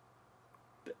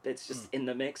 but it's just in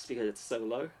the mix because it's so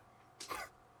low.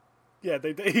 Yeah,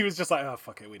 he was just like, oh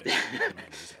fuck it, we don't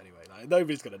notice it anyway. Like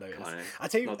nobody's gonna notice. Kind of, I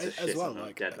tell you not to as shit well, on a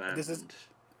like dead man this is and,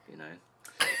 you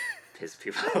know, piss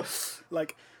people off.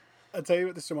 like, I tell you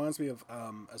what this reminds me of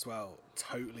as well.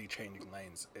 Totally changing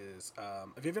lanes is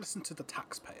have you ever listened to the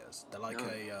Taxpayers? They're like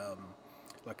No.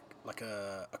 like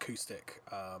a acoustic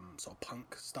sort of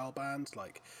punk style band,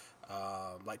 like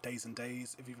Days and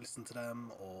Days if you've listened to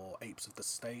them, or Apes of the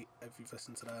State if you've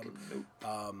listened to them.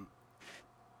 Nope.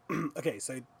 Okay,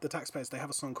 so the Taxpayers, they have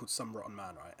a song called Some Rotten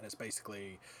Man, right? And it's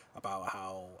basically about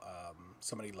how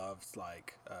somebody he loved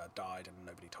died and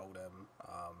nobody told him,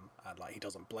 and like he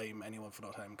doesn't blame anyone for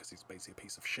not telling him because he's basically a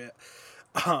piece of shit.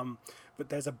 But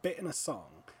there's a bit in a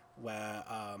song where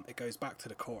it goes back to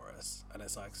the chorus and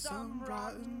it's like some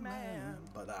rotten man,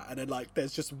 like that, and then like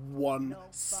there's just one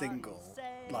single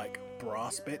like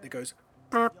brass bit that goes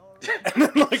and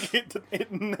then like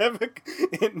it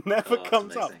never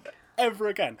comes up amazing. ever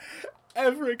again,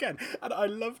 and I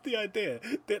love the idea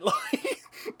that like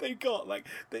they got like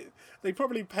they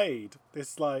probably paid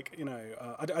this like, you know,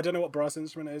 I don't know what brass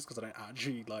instrument is because I don't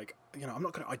actually like, you know, I'm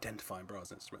not going to identify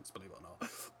brass instruments, believe it or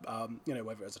not. You know,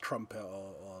 whether it's a trumpet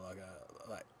or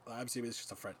like I'm assuming it's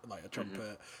just a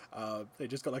trumpet. They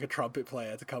just got like a trumpet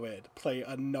player to come in, play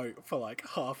a note for like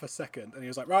half a second, and he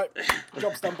was like, right,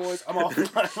 job's done, boys, I'm off.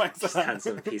 Just hands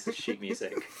him a piece of sheet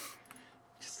music.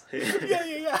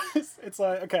 Yeah. It's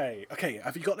like, okay.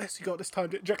 Have you got this? You got this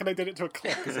timed? Do you reckon they did it to a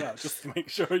clock as well, just to make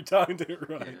sure he timed it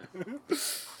right? Yeah.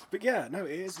 But yeah, no,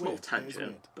 it is Small weird.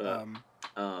 tangent, but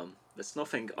there's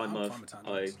nothing I I'm love. fine with I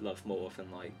tangents. love more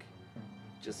than like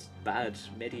just bad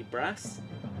MIDI brass.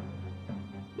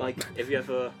 Like if you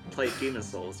ever played Demon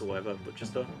Souls or whatever, but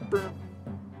just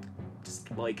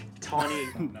like tiny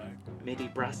No. MIDI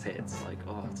brass hits. Like,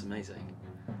 oh, it's amazing.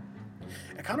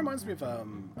 It kind of reminds me of a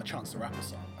Chance the Rapper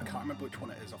song. I can't remember which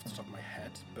one it is off the top of my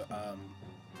head, but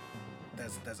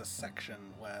there's a section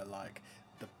where like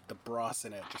the brass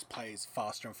in it just plays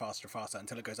faster and faster and faster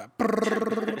until it goes like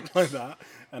like that,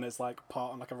 and it's like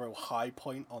part on like a real high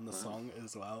point on the song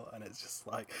as well, and it's just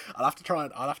like I'll have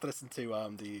to listen to I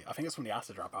think it's from the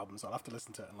Acid Rap album, so I'll have to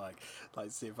listen to it and like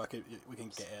see if we can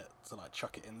get it to like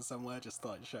chuck it in somewhere just to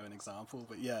like show an example.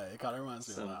 But yeah, it kind of reminds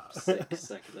me Some of that. sick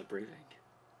secular breathing.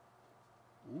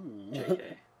 Ooh. JK.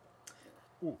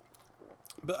 Ooh.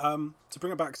 But to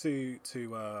bring it back to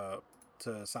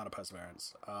Sound of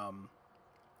Perseverance,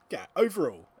 yeah,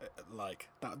 overall, like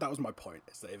that was my point,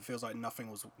 is that it feels like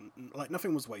nothing was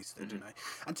wasted, you know.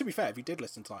 And to be fair, if you did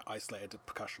listen to like isolated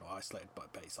percussion or isolated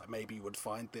bass, like maybe you would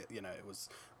find that, you know, it was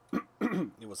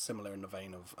it was similar in the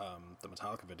vein of the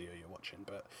Metallica video you're watching,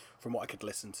 but from what I could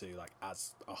listen to, like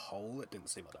as a whole, it didn't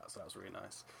seem like that, so that was really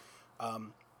nice.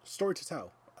 Story to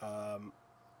Tell.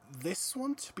 This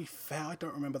one, to be fair, I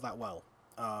don't remember that well.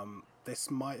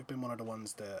 This might have been one of the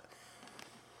ones that,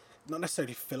 not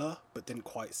necessarily filler, but didn't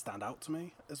quite stand out to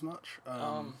me as much.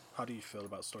 How do you feel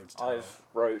about Story to Tell? I've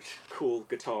wrote cool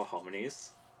guitar harmonies,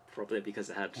 probably because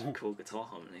it had cool guitar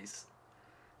harmonies.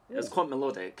 It was quite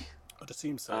melodic. I'd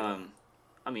assume so.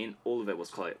 I mean, all of it was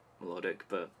quite melodic,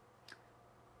 but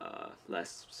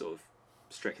less sort of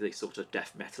strictly sort of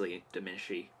death metal-y,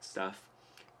 diminishy stuff.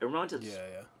 It reminded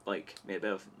like me a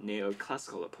bit of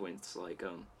neoclassical at points, like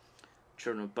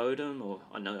Children of Bodom, or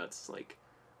I know that's like,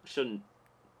 I shouldn't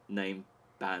name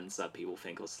bands that people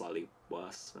think are slightly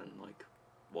worse than like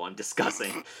what I'm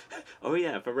discussing. Oh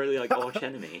yeah, but really like Arch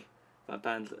Enemy, that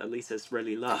band at least has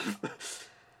really love.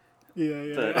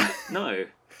 But no,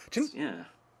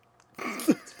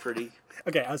 it's pretty.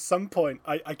 Okay, at some point,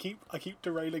 I keep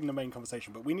derailing the main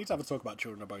conversation, but we need to have a talk about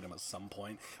Children of Bodom at some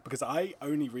point, because I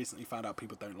only recently found out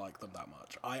people don't like them that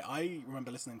much. I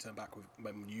remember listening to them back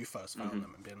when you first found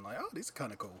them and being like, oh, these are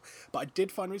kind of cool. But I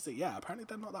did find recently, apparently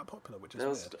they're not that popular, which is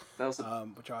weird.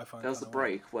 Which I find There was a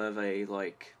break where they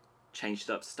like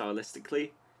changed it up stylistically.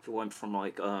 If it went from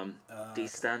like D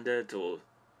standard or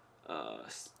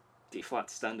D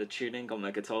flat standard tuning on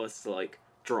their guitars to like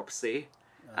drop C.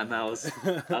 And that was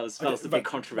the big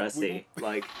controversy.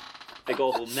 Like they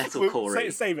got all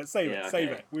metalcore. Save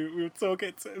it. We'll talk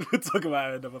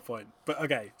about it at another point. But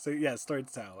okay, so yeah, Story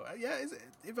to Tell.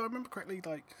 If I remember correctly,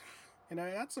 like, you know,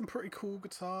 it had some pretty cool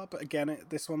guitar. But again,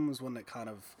 this one was one that kind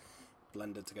of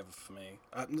blended together for me.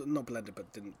 Not blended,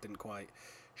 but didn't quite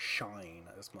shine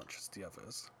as much as the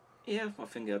others. Yeah, I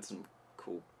think it had some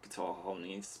cool guitar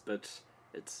harmonies, but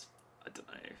I don't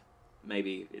know,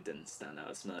 maybe it didn't stand out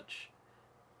as much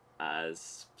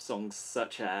as songs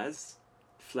such as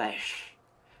Flesh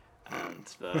and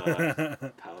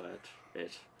the Power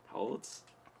It Holds.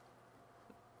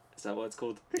 Is that what it's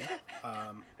called?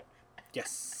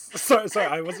 Yes. Sorry,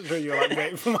 I wasn't sure you were like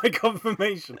waiting for my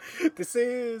confirmation. This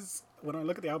is, when I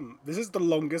look at the album, this is the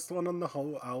longest one on the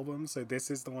whole album, so this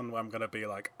is the one where I'm gonna be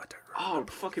like, I don't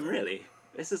remember. Oh, fucking really?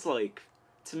 This is like,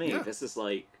 to me, this is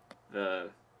like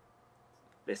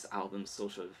this album's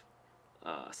sort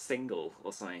of single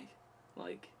or something.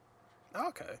 Like,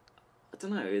 Okay. I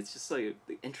don't know, it's just like,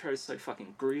 the intro is so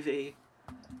fucking groovy.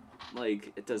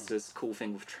 Like, it does this cool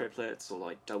thing with triplets or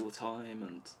like double time,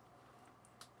 and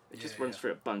it just runs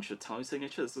through a bunch of time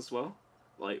signatures as well.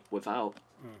 Like, without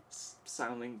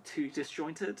sounding too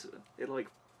disjointed. It like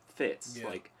fits. Yeah.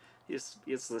 Like, you're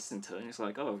just listening to it and it's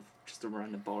like, oh, just a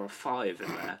random bar of 5 in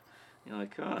there. You're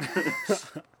like, oh.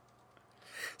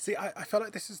 See, I feel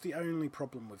like this is the only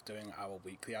problem with doing our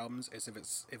weekly albums is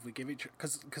if we give each,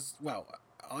 because well,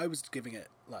 I was giving it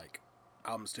like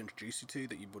albums to introduce you to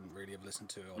that you wouldn't really have listened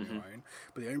to on your own.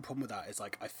 But the only problem with that is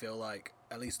like I feel like,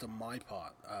 at least on my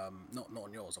part, not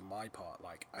on yours, on my part,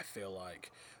 like I feel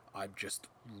like I'm just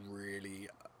really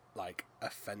like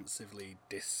offensively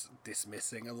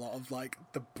dismissing a lot of like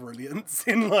the brilliance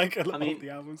in like a lot of the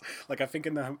albums. Like I think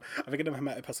in the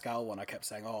Hermetic Pascal one, I kept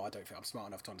saying, "Oh, I don't think I'm smart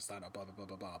enough to understand it." Blah blah blah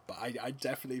blah blah. But I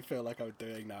definitely feel like I'm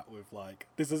doing that with like,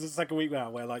 this is the second week now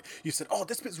where like you said, "Oh,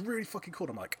 this bit's really fucking cool."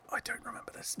 I'm like, I don't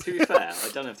remember this. To be fair, I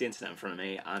don't have the internet in front of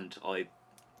me, and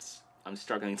I'm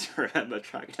struggling to remember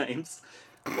track names.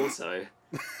 Also,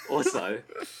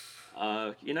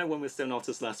 you know when we were still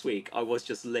Nautilus last week, I was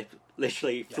just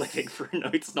literally flicking through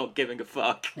notes, not giving a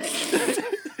fuck.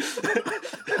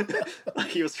 Like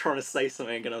he was trying to say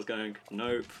something, and I was going,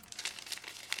 nope.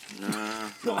 Nah,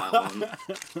 not that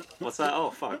one. What's that?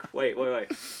 Oh, fuck. Wait. Fair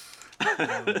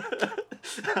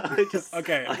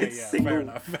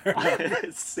enough. I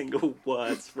had single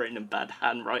words written in bad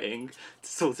handwriting to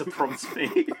sort of prompt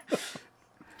me.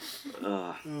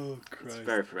 Oh, Christ. It's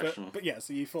very professional. But yeah,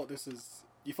 so you thought this is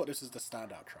the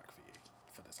standout track for you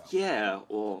for this album? Yeah,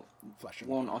 or Flesh and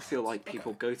one Blood I feel like Rounds.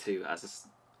 people go to as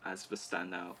the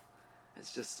standout.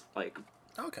 It's just like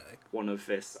one of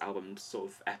this album's sort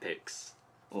of epics,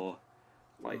 or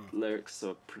like lyrics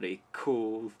are pretty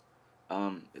cool.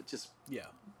 It just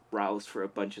rattles through a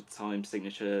bunch of time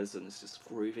signatures and it's just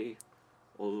groovy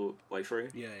all the way through.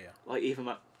 Yeah. Like even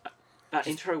that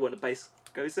intro when the bass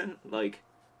goes in, like,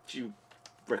 do you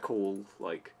recall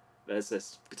like there's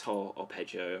this guitar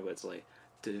arpeggio where it's like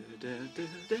do do do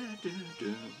do do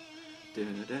do.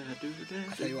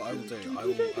 I tell you what I will do. I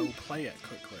will play it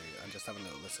quickly and just have a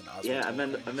little listen as yeah, we're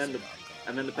and talking,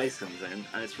 then the bass comes in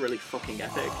and it's really fucking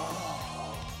epic.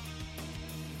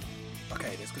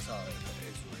 Okay, this guitar is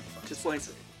really fucking. Just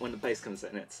when the bass comes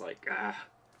in, it's like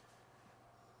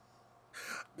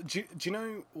Do you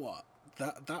know what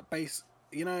that bass?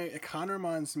 You know, it kind of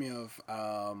reminds me of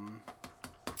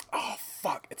oh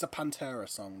fuck! It's a Pantera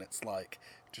song that's like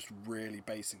just really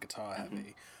bass and guitar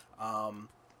heavy.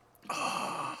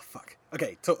 Oh fuck!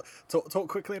 Okay, talk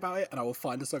quickly about it, and I will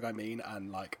find the song I mean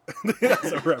and like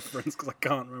as a reference because I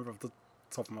can't remember off the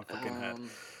top of my fucking head.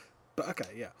 But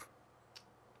okay, yeah.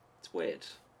 It's weird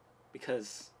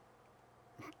because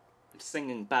I'm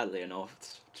singing badly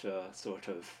enough to sort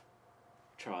of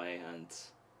try and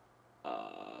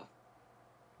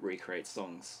recreate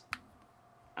songs,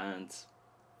 and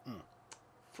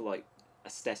for like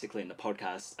aesthetically in the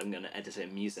podcast, I'm gonna edit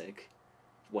in music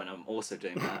when I'm also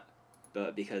doing that.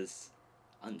 But because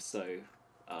I'm so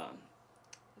I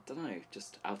don't know,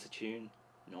 just out of tune,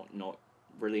 not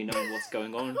really knowing what's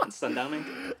going on and sundowning.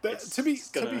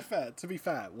 To be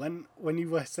fair, when you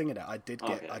were singing it, I did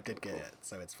get it,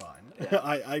 so it's fine. Yeah.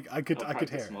 I could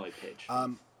hear it. My pitch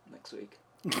next week.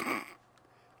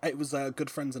 It was Good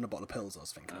Friends and a Bottle of Pills I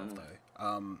was thinking of though.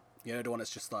 You know the one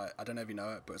that's just like, I don't know if you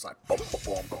know it, but it's like boom, boom,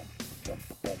 boom, boom,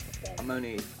 boom, boom, I'm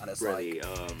only and it's really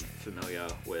familiar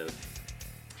with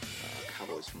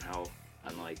Cowboys from Hell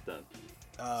and like the.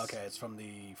 Okay, it's from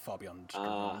the Far Beyond I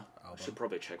album. should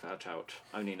probably check that out.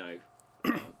 I only know.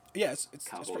 Yeah, it's pretty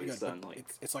Cowboys good. and like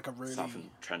It's like a really Southern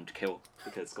Trend to Kill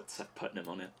because it's got Seth Putnam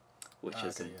on it, which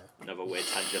is okay, another weird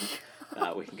tangent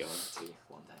that we can go into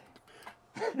one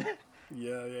day.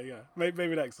 Yeah.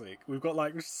 Maybe next week. We've got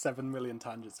like 7 million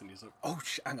tangents in you. So,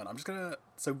 hang on. I'm just gonna.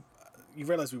 So, you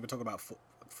realise we were talking about for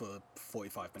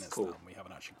 45 minutes Cool. now, and we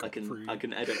haven't actually got through. I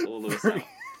can edit all of this out.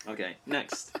 Okay,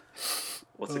 next.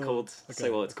 What's it called? Say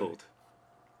what it's called.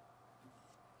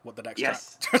 What, the next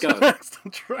Yes, track? go. Next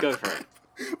track. Go for it.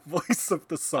 Voice of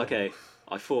the song. Okay,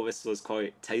 I thought this was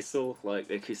quite tasteful, like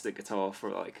the acoustic guitar for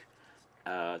like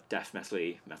death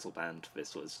metal band.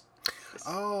 This was.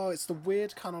 Oh, it's the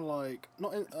weird kind of like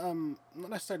not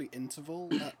necessarily interval,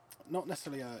 not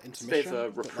necessarily intermission, of a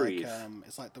reprieve. but like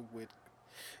it's like the weird.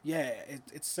 Yeah,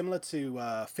 it's similar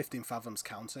to 15 Fathoms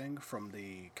Counting from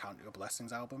the Count Your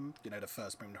Blessings album. You know, the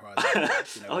first Bring Horizon.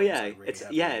 You know, Oh where yeah, like really it's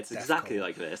heavy it's deathcore. exactly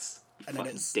like this. And then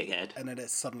Fucking it's dickhead. and then it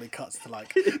suddenly cuts to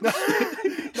like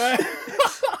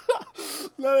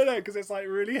no, because it's like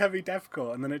really heavy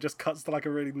deathcore, and then it just cuts to like a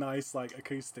really nice like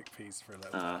acoustic piece for a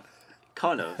little bit.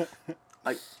 Kind of.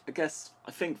 I guess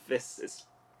I think this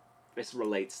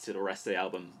relates to the rest of the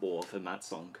album more than that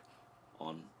song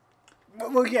on.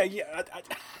 Well, yeah.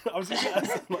 I was just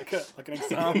as like an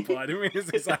example. I didn't mean it's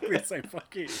exactly the same.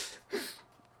 Fuck you.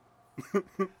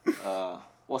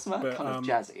 Wasn't that But, kind of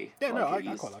jazzy? Yeah, no, Like, I it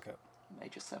used quite like it.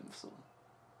 major sevenths or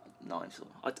ninths or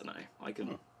I don't know. I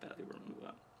can barely remember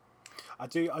that. I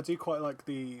do quite like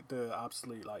the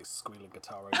absolute like squealing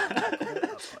guitar.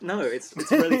 That's quite No, nice.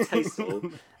 it's really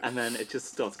tasteful, and then it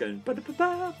just starts going.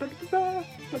 Ba-da-ba-ba, ba-da-ba-ba,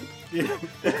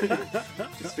 ba-da-ba.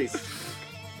 Just be.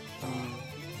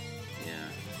 Yeah.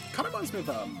 Kind of reminds me of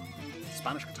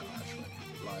Spanish guitar actually.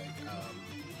 Like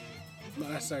not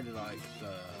necessarily like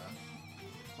the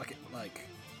like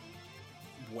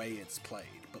way it's played,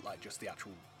 but like just the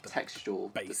actual Textual,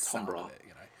 the bass sound timbre. of it, you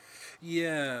know.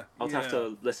 Yeah, I'll have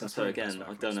to listen That's to it probably the best again. way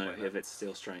I can don't know explain if it's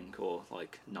steel string or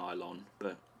like nylon,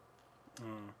 but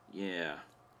yeah,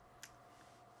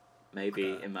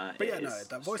 maybe in that. But it yeah, no, is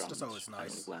that voice of the strummed soul is and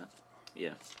nice. all that.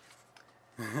 Yeah,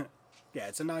 Yeah,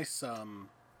 it's a nice.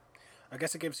 I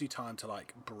guess it gives you time to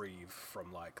like breathe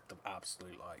from like the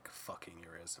absolute like fucking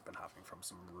your ears have been having from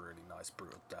some really nice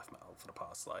brutal death metal for the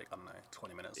past like I don't know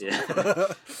 20 minutes.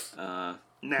 Yeah.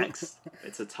 Next,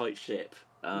 it's a tight ship.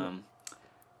 Not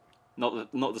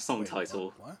the song Wait,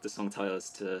 title. what? The song title is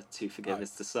to forgive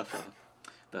is to suffer,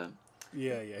 but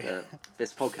Yeah.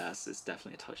 this podcast is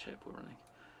definitely a tight ship we're running.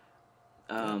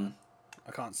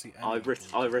 I can't see. I've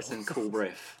written cool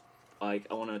riff. Like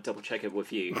I want to double check it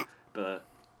with you, but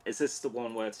is this the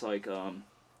one where it's like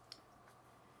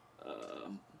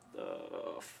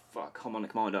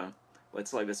Harmonic Minor, where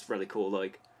it's like this really cool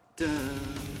like dun,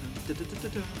 dun, dun,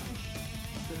 dun, dun,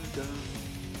 dun, dun.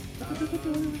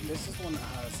 This is the one that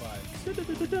has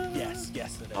like. Yes,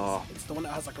 it is. Oh. It's the one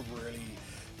that has like a really,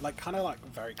 like kind of like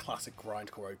very classic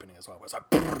grindcore opening as well. Where it's like,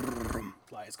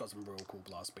 like it's got some real cool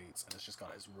blast beats, and it's just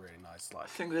got this really nice like I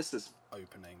think this is.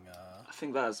 opening. I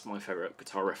think that's my favorite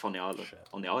guitar riff on the island. Shit.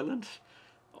 On the island.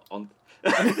 On. On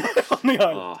the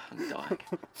island. Oh, I'm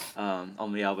dying.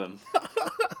 On the album.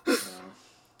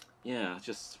 Yeah,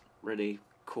 just really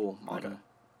cool minor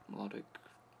melodic.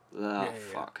 yeah.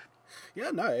 Fuck.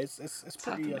 Yeah, no, it's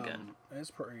pretty. happened again.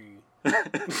 It's pretty.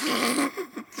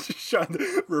 Shut.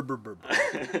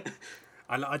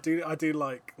 I do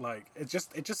like it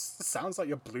just sounds like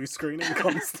you're blue screening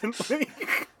constantly.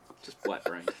 Just wet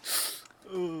brained.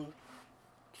 Ooh.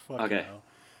 Fucking Okay.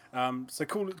 hell. So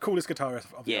coolest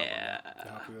guitarist of the Yeah.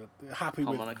 album. Happy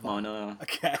with Harmonic that. minor.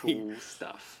 Okay. Cool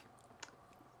stuff.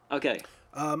 Okay.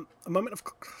 The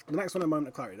next one, a moment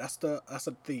of clarity. That's the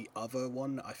other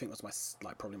one that I think was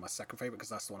probably my second favorite, because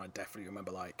that's the one I definitely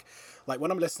remember. Like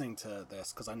when I'm listening to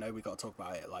this, because I know we got to talk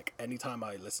about it. Like anytime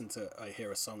I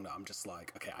hear a song that I'm just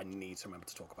like, okay, I need to remember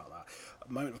to talk about that.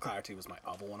 Moment of Clarity was my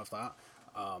other one of that.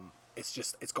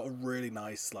 It's got a really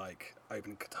nice like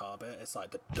opening guitar bit. It's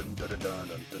like the dun dun dun dun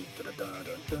dun dun dun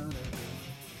dun dun.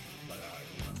 Like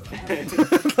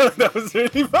that. That was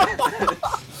really bad.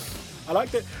 I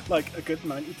liked it. Like a good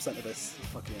 90% of this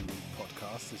fucking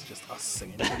podcast is just us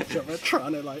singing to each other,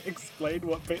 trying to like explain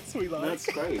what bits we like.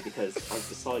 That's great because I've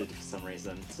decided for some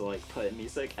reason to like put in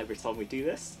music every time we do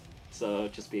this. So it'll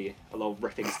just be a lot of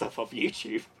ripping stuff off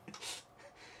YouTube.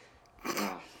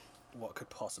 What could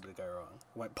possibly go wrong?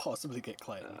 Won't possibly get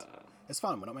claimed. It's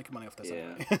fine. We're not making money off this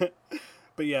Yeah. anyway.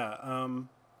 But yeah,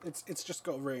 it's just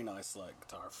got a really nice like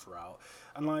guitar throughout,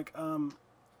 and like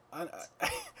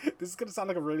this is gonna sound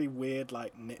like a really weird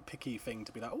like nitpicky thing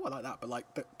to be like, oh, I like that, but like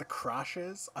the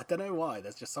crashes, I don't know why.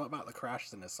 There's just something about the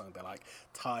crashes in this song. They're like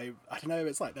timed. I don't know.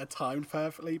 It's like they're timed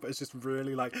perfectly, but it's just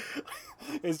really like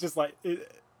it's just like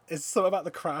it's something about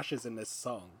the crashes in this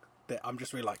song that I'm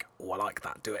just really like, oh, I like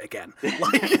that. Do it again.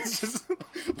 Like it's just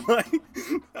like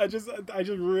I just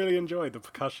really enjoyed the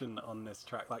percussion on this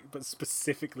track, like, but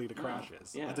specifically the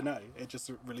crashes. yeah. I don't know. It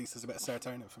just releases a bit of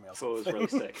serotonin for me. I thought it was really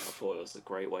sick. I thought it was a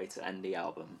great way to end the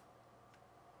album.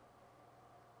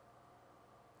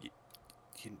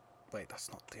 Wait,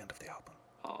 that's not the end of the album.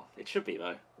 Oh, it should be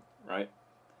though, right?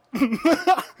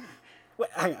 Wait,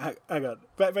 hang on.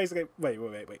 But basically, wait.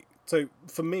 So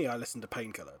for me, I listened to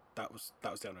Painkiller. That was the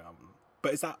end of the album.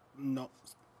 But is that not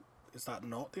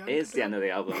the end? It is the end of the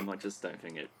album. I just don't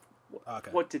think it.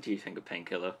 Okay. What did you think of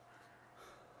Painkiller?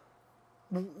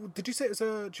 Did you say it was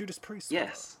a Judas Priest cover?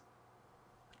 Yes.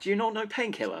 Do you not know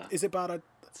Painkiller? Is it bad?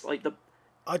 It's like the.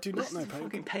 I do not Listen know to Painkiller.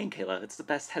 fucking Painkiller. It's the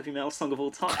best heavy metal song of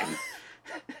all time,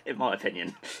 in my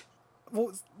opinion.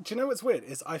 Well, do you know what's weird?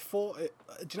 Is I thought it.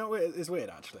 Do you know what is weird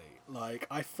actually? Like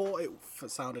I thought it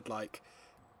sounded like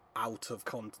out of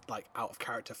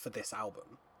character for this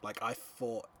album. Like I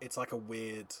thought it's like a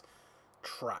weird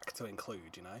track to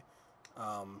include. You know.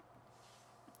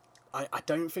 I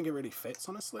don't think it really fits,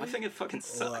 honestly. I think it fucking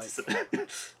sucks.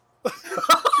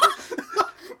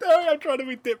 No, I'm trying to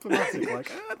be diplomatic. Like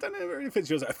I don't know if it really fits.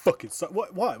 She was like, "Fucking suck."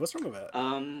 What? Why? What's wrong with it?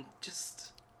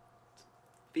 Just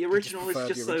the original is prefer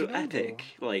just the so original, epic.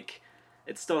 Like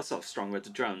it starts off strong with the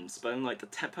drums, but then like the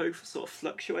tempo sort of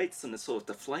fluctuates and it sort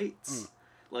of deflates.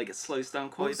 Like it slows down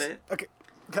quite a bit. Okay.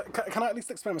 Can I at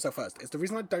least explain myself first? It's the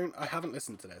reason I haven't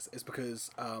listened to this is because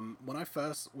when I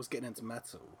first was getting into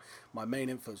metal, my main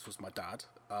influence was my dad,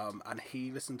 and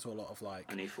he listened to a lot of like.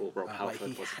 And he thought Rob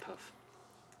Halford was a puff.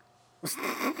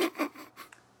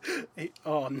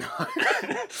 Oh no.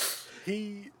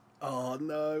 Oh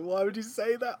no. Why would you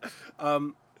say that?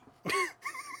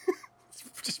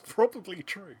 It's just probably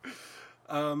true.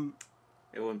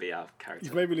 It wouldn't be out of character.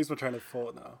 You've made me lose my train of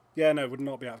thought now. Yeah, no, it would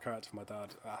not be out of character for my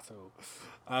dad at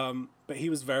all. But he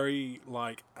was very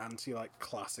like anti like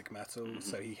classic metal,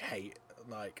 so he hate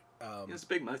like. He was a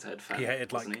big Motorhead fan. He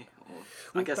hated wasn't like.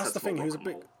 he? Or, I guess that's the thing. more He was a rock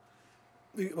big. and roll.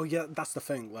 Well, yeah, that's the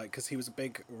thing. Like, because he was a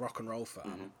big rock and roll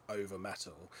fan over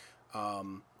metal,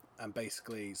 and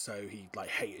basically, so he like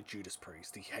hated Judas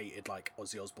Priest. He hated like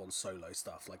Ozzy Osbourne's solo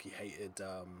stuff. Like, he hated,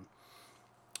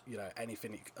 you know,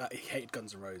 anything. He hated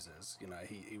Guns N' Roses. You know,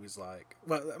 he was like,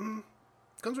 well,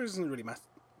 Guns N' Roses isn't really metal.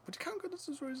 Would you count Guns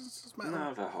N' Roses as metal?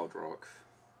 No, they're hard rock.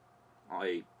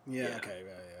 Yeah. Okay.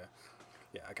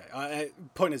 Yeah. Okay.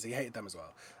 Point is, he hated them as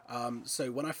well.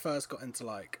 So when I first got into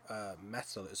like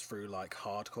metal, it was through like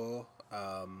hardcore,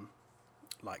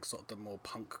 like sort of the more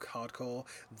punk hardcore.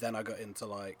 Then I got into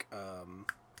like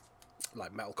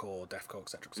metalcore, deathcore,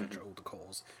 etc., all the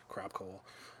cores, crabcore.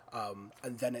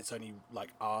 And then it's only like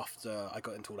after I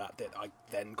got into all that I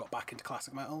then got back into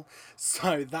classic metal.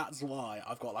 So that's why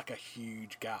I've got like a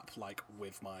huge gap like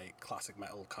with my classic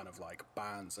metal kind of like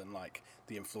bands and like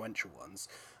the influential ones,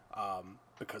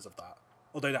 because of that.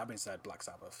 Although that being said, Black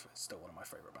Sabbath is still one of my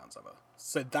favourite bands ever.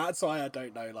 So that's why I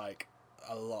don't know like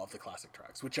a lot of the classic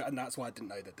tracks, and that's why I didn't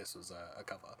know that this was a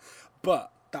cover.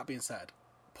 But that being said,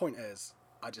 point is,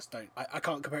 I just don't. I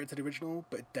can't compare it to the original,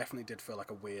 but it definitely did feel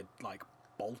like a weird like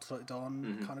bolted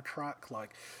on kind of track.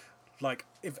 Like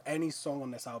if any song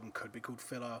on this album could be called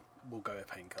filler, we'll go with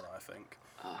Painkiller, I think.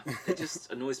 It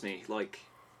just annoys me. Like,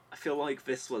 I feel like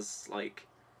this was like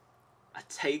a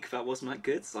take that wasn't that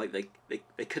good. Like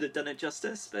they could have done it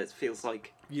justice, but it feels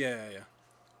like Yeah.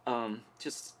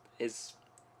 just his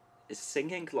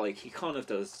singing. Like he kind of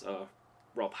does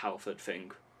Rob Halford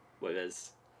thing with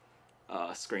his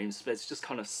screams, but it's just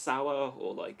kind of sour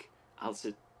or like out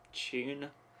of tune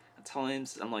at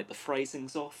times, and like the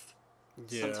phrasing's off.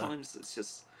 Yeah. Sometimes it's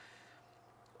just,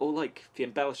 or like the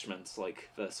embellishments, like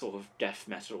the sort of death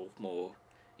metal, more,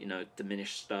 you know,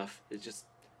 diminished stuff. It just,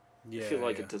 I feel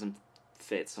like it doesn't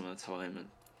fit some of the time, and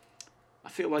I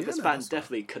feel like this band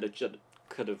definitely could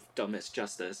have done this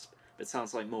justice. But it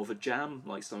sounds like more of a jam,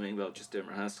 like something about just doing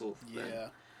rehearsal. Yeah.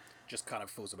 Just kind of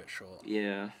falls a bit short.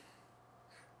 Yeah.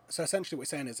 So essentially, what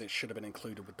we're saying is it should have been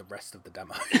included with the rest of the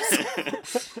demos.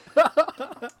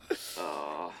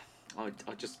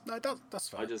 I just No, that's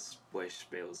fine. I just wish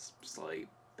it was slightly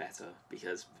better,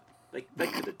 because they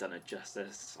could have done it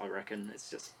justice. I reckon it's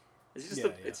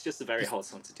just a very hard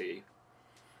song to do.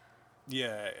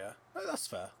 Yeah. No, that's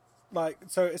fair. Like,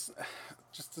 so it's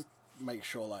just to make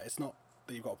sure, like, it's not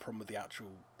that you've got a problem with the actual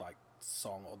like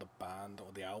song or the band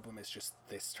or the album. It's just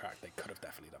this track they could have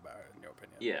definitely done better, in your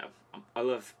opinion. Yeah, I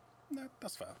love. No,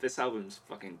 that's fair. This album's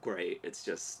fucking great. It's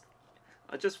just,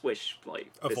 I just wish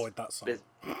like Avoid that song.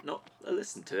 Not I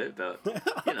listen to it, but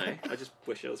you know, I just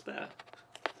wish it was better.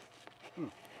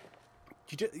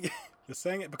 You're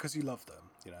saying it because you love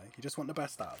them. You know, you just want the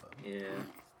best out of them.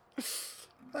 Yeah.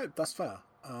 No, that's fair.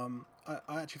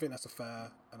 I actually think that's a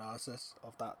fair analysis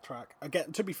of that track.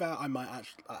 Again, to be fair, I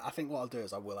think what I'll do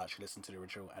is I will actually listen to the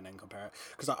original and then compare it,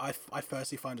 because I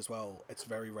firstly find as well it's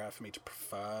very rare for me to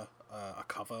prefer a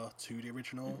cover to the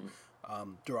original.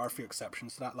 There are a few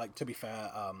exceptions to that. Like, to be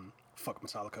fair, Fuck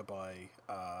Metallica by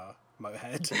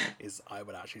Motorhead is, I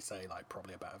would actually say, like,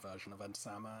 probably a better version of Enter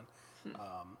Sandman.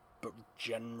 But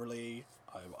generally,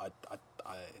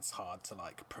 it's hard to,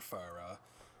 like, prefer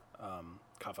a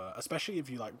cover, especially if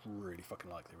you, like, really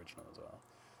fucking like the original as well.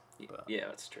 But, yeah,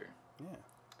 that's true. yeah.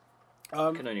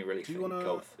 I can only really do you think wanna-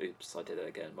 of Oops, I Did It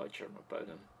Again by Jeremy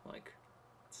Bonham. Like,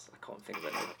 I can't think of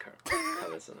any other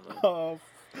covers in the moment. Oh,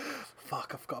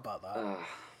 fuck! I forgot about that.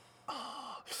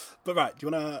 But right, do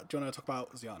you wanna talk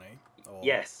about Ziani? Or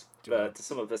Yes, do you wanna- but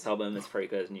some of this album is pretty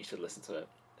good and you should listen to it.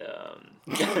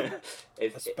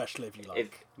 especially if you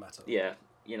like metal. Yeah,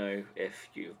 you know, if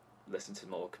you listen to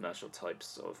more commercial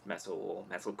types of metal or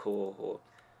metalcore, or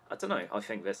I don't know, I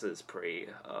think this is pretty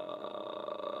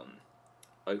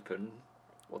open.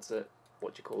 What do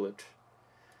you call it?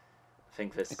 I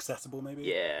think this Accessible, maybe.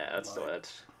 Yeah, that's the Like- word.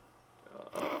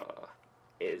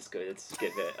 It is good.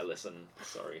 Give it a listen.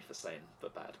 Sorry for saying the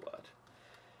bad word.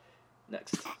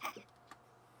 Next.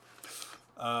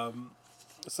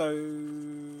 So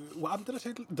what happened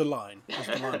to the line? It was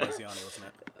the line by Ziani, wasn't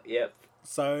it? Yep.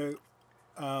 So,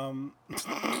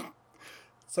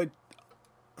 so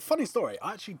funny story.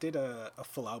 I actually did a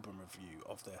full album review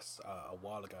of this a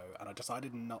while ago, and I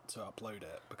decided not to upload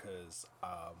it because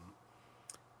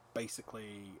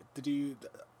basically, did you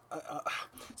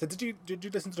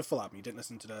listen to the full album? You didn't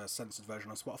listen to the censored version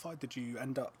on Spotify. Did you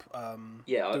end up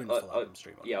Yeah, doing the full album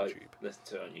stream on YouTube? I listened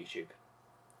to it on YouTube.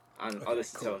 And I Okay,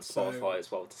 listened to it on cool. Spotify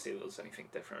as well to see if there was anything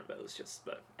different, but it was just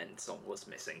the end song was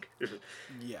missing.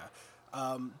 Yeah.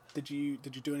 Did you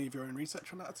do any of your own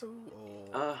research on that at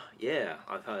all? Or Yeah,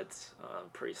 I've had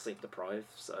pretty sleep deprived,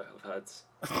 so I've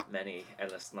had many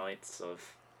endless nights of.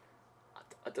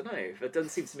 I don't know. There doesn't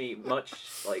seem to be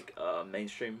much like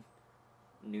mainstream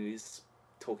news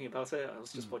talking about it. I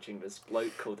was just watching this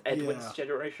bloke called Edwin's Yeah.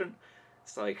 Generation.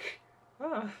 It's like,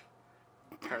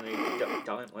 apparently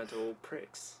Giant went all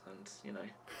pricks, and you know.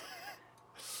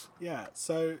 yeah.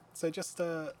 So just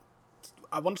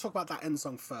I want to talk about that end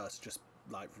song first, just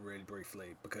like really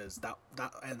briefly, because that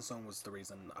end song was the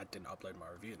reason I didn't upload my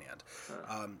review in the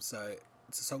end. So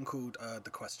it's a song called "The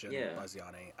Question" Yeah. by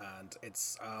Ziani, and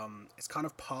it's kind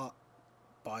of part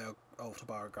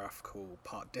autobiographical,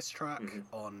 part diss track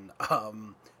on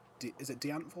is it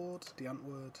Diantwoord? Yeah,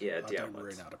 I don't Diantwoord.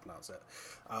 really know how to pronounce it.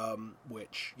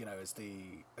 Which, you know, is the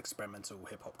experimental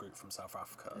hip hop group from South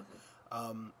Africa.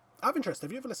 I have interest.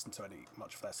 Have you ever listened to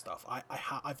much of their stuff?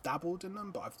 I've dabbled in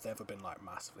them, but I've never been like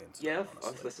massively into Yeah, them. I've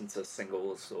Honestly. listened to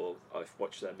singles or I've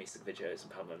watched their music videos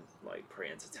and found them like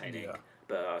pretty entertaining. Yeah.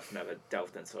 But I've never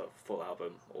delved into a full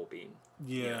album or been.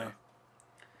 Yeah. You know,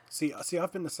 See,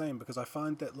 I've been the same because I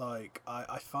find that like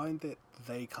I find that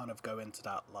they kind of go into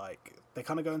that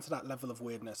level of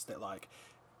weirdness that like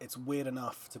it's weird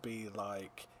enough to be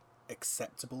like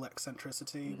acceptable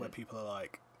eccentricity where people are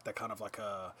like they're kind of like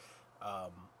a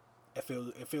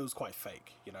it feels quite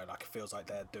fake, you know, like it feels like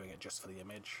they're doing it just for the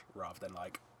image rather than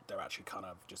like they're actually kind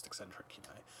of just eccentric, you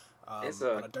know.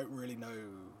 And I don't really know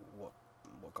what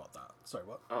got that. Sorry,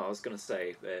 what? Oh, I was gonna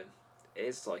say it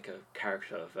is like a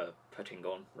character of putting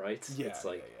on, right? Yeah, It's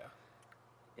like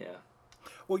yeah. yeah.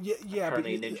 Well, yeah,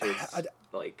 Apparently but Ninja's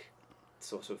like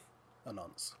sort of a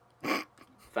nonce.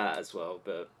 that as well,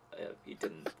 but he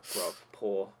didn't grow up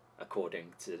poor according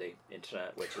to the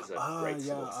internet, which is a great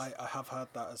source. I have heard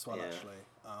that as well, Yeah. actually.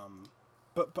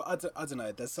 But I don't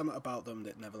know. There's something about them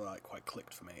that never like quite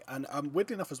clicked for me. And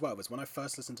weirdly enough, as well, was when I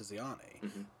first listened to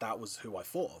Ziani, that was who I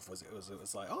thought of. It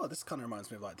was like, oh, this kind of reminds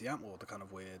me of like Diantwoord, the kind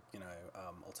of weird, you know,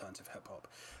 alternative hip hop.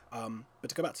 But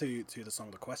to go back to the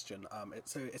song "The Question,"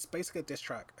 it's basically a diss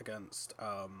track against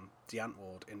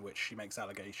Diantwoord, in which she makes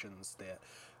allegations that.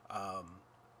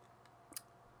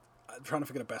 I'm trying to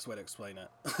figure the best way to explain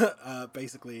it.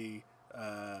 Basically,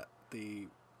 the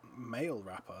male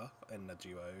rapper in the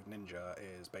duo, Ninja,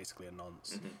 is basically a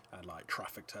nonce and like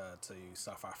trafficked her to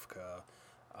South Africa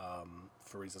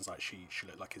for reasons like she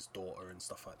looked like his daughter and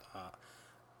stuff like that.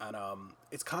 And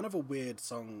it's kind of a weird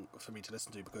song for me to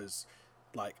listen to because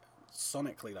like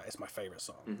sonically, like it's my favorite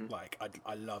song. Like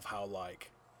I love how like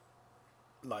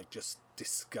just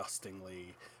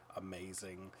disgustingly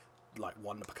amazing. Like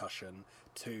one, the percussion.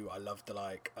 Two, I love the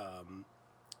I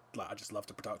just love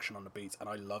the production on the beats, and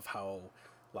I love how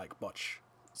like much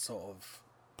sort of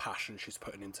passion she's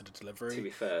putting into the delivery. To be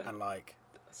fair, and like,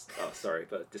 oh sorry,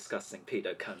 but disgusting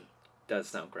pedo cunt does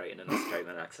sound great in an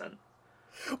Australian accent.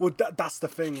 well, that's the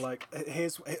thing. Like,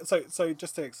 so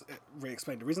just to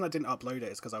re-explain, the reason I didn't upload it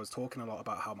is because I was talking a lot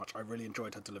about how much I really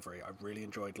enjoyed her delivery. I really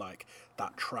enjoyed like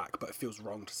that track, but it feels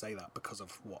wrong to say that because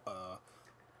of what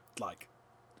like.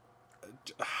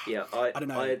 Yeah, I don't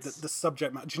know, the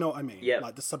subject matter. Do you know what I mean? Yeah.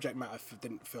 Like the subject matter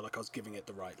didn't feel like I was giving it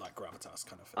the right like gravitas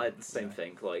kind of thing. I had the same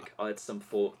thing. Like I had some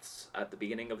thoughts at the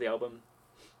beginning of the album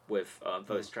with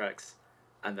those tracks,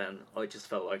 and then I just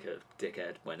felt like a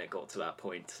dickhead when it got to that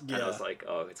point, and I was like,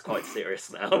 oh, it's quite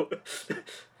serious now.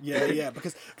 Yeah,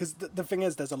 because the thing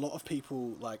is, there's a lot of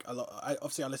people like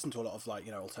obviously I listen to a lot of like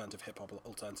alternative hip hop,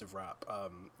 alternative rap, a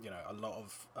lot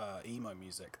of emo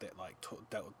music that like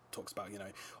talks about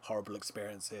horrible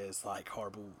experiences, like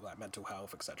horrible like mental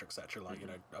health, etc., like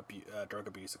drug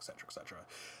abuse, etc.,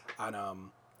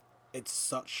 and it's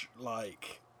such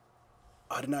like.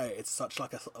 I don't know. It's such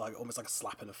like almost like a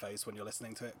slap in the face when you're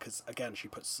listening to it, because again, she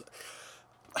puts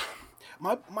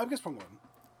my biggest problem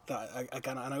that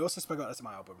again, and I also spoke about this in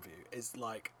my album review, is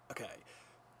like, okay,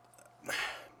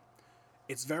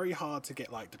 it's very hard to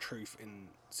get like the truth in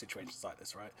situations like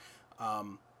this, right?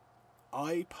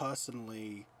 I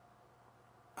personally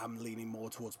am leaning more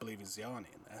towards believing Ziani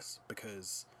in this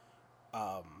because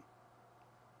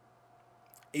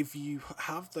if you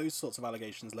have those sorts of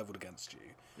allegations leveled against you,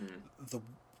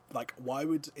 why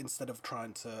would, instead of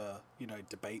trying to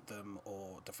debate them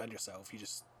or defend yourself, you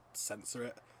just censor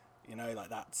it? Like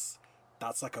that's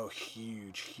like a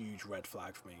huge red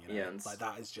flag for me. Yeah, like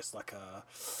that is just like a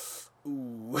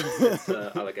ooh. It's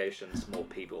allegations. More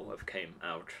people have came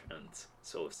out and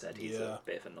sort of said he's a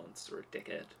bit of a nonce or a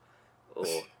dickhead, or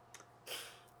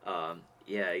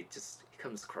he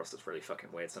comes across as really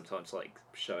fucking weird sometimes, like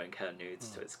showing her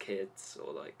nudes to his kids,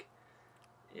 or like,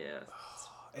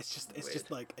 it's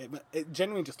just like it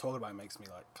genuinely, just talking about it makes me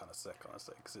like kind of sick,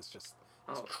 honestly, because it's just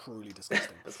truly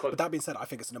disgusting. But that being said, I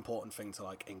think it's an important thing to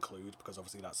like include, because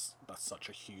obviously that's such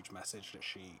a huge message that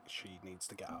she needs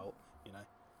to get out.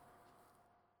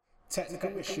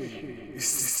 Technical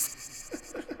issues.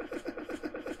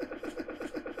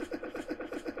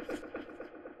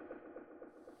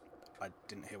 I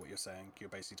didn't hear what you're saying. You're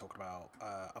basically talking about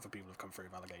other people have come through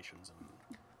with allegations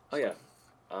and. Oh yeah.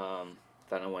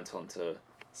 Then I went on to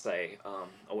say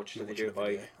I watched a video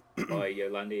by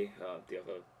Yolandi, the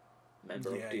other member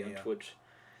of the Antwood,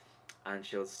 and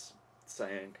she was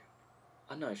saying,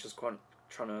 I don't know, she was quite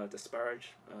trying to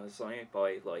disparage Zion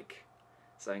by like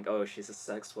saying, oh, she's a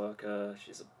sex worker,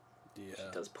 she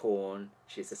does porn,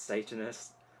 she's a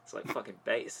Satanist. It's like fucking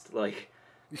based, like.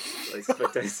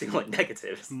 But don't seem like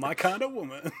negatives. My kind of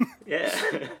woman. Yeah.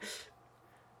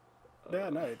 Yeah,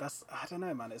 no, I don't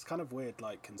know, man. It's kind of weird,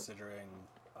 like, considering,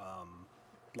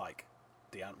 like,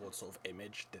 the Antwoord sort of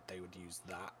image, that they would use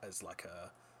that as, like a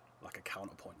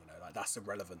counterpoint, like, that's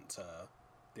irrelevant to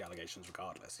the allegations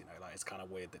regardless, like, it's kind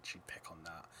of weird that she'd pick on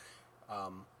that.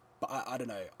 But I don't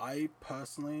know, I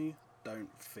personally don't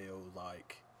feel,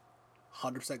 like,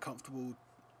 100% comfortable,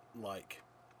 like,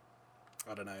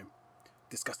 I don't know,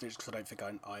 discussing it, because I don't think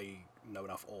I know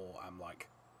enough, or I'm, like,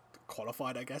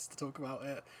 qualified, I guess, to talk about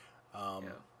it.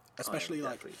 Especially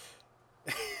like,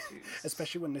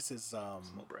 especially when this is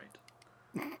small brained.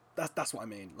 That's what I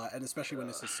mean. Like, and especially when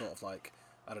this is sort of like,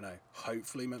 I don't know,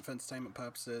 hopefully meant for entertainment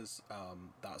purposes.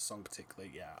 That song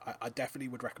particularly, I definitely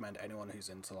would recommend anyone who's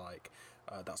into like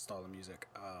that style of music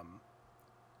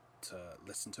to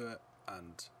listen to it,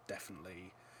 and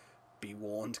definitely be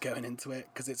warned going into it,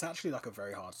 because it's actually like a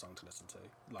very hard song to listen to,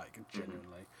 like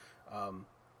genuinely.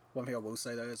 One thing I will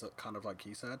say though is that, kind of like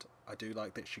you said, I do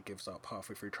like that she gives up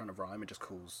halfway through trying to rhyme and just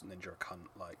calls Ninja a cunt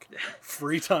like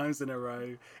 3 times in a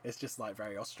row. It's just like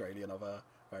very Australian of her,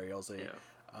 very Aussie.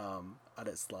 And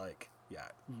it's like,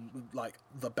 like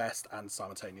the best and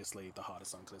simultaneously the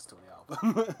hardest song to listen to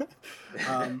on the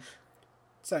album.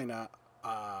 Saying that,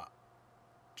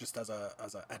 just as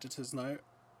a editor's note,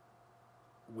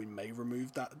 we may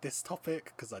remove this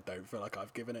topic, because I don't feel like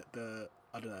I've given it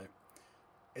I don't know.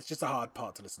 It's just a hard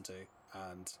part to listen to,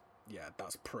 and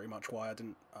that's pretty much why I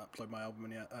didn't upload my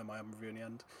album my album review in the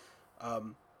end.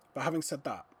 But having said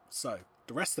that, so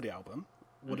the rest of the album,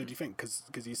 what did you think?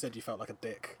 Because you said you felt like a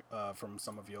dick from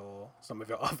some of your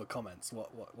other comments.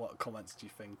 What comments do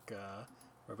you think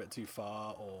were a bit too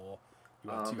far, or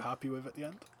you weren't too happy with at the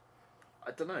end?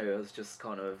 I don't know. It was just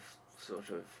kind of sort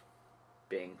of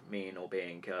being mean, or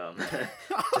being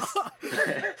just.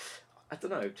 I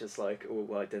don't know, just like,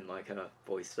 I didn't like her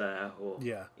voice there, or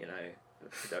the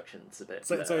production's a bit.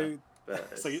 So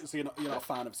you're not a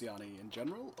fan of Ziani in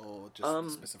general, or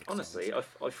just specific? Honestly, I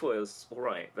thought it was all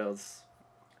right. There was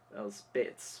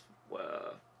bits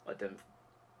where I don't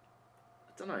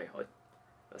know.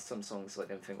 There's some songs I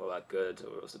didn't think were that good,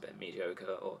 or it was a bit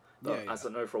mediocre, but as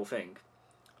an overall thing,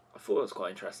 I thought it was quite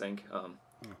interesting.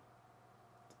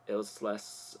 It was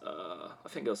less. I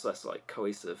think it was less like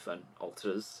cohesive than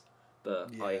Alters.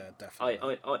 But I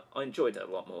enjoyed it a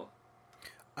lot more.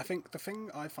 I think the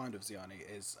thing I find with Ziani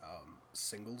is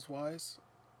singles wise,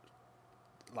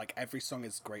 like every song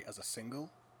is great as a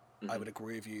single. I would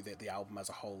agree with you that the album as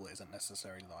a whole isn't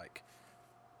necessarily like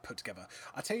put together.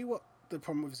 I tell you what the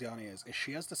problem with Ziani is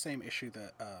she has the same issue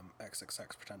that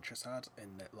XXX Pretentious had,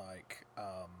 in that like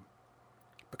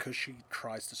because she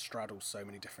tries to straddle so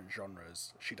many different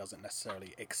genres, she doesn't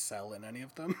necessarily excel in any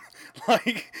of them.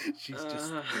 Like she's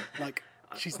just like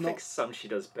she's I not. think some she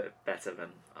does better than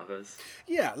others.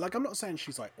 Yeah, like I'm not saying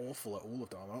she's like awful at all of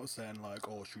them. I'm not saying like,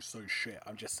 oh, she's so shit.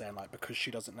 I'm just saying like because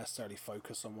she doesn't necessarily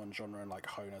focus on one genre and like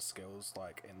hone her skills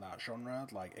like in that genre,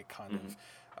 like it kind of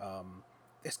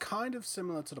it's kind of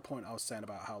similar to the point I was saying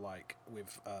about how like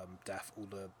with Def all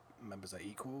the members are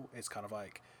equal. It's kind of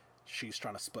like she's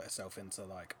trying to split herself into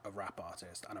like a rap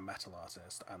artist and a metal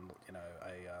artist and you know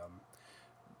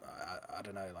I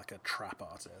don't know, like a trap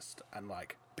artist, and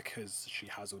like because she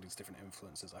has all these different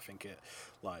influences, I think it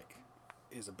like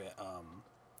is a bit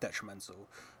detrimental.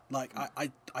 Like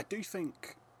I do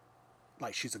think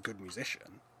like she's a good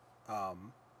musician,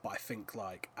 but I think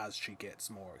like as she gets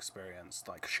more experience,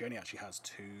 like she only actually has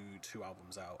two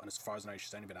albums out, and as far as I know,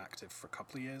 she's only been active for a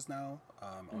couple of years now.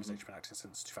 Obviously she's been active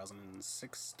since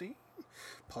 2016,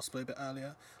 possibly a bit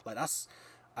earlier. Like that's,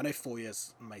 I know 4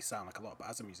 years may sound like a lot, but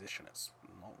as a musician, it's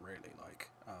not really. Like,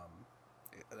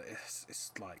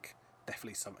 it's like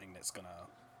definitely something that's gonna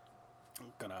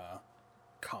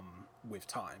come with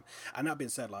time. And that being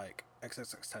said, like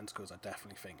XXX Tentacles, I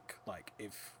definitely think like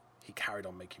if he carried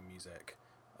on making music,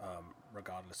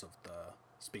 regardless of the,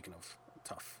 speaking of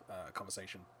tough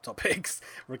conversation topics,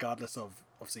 regardless of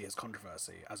obviously his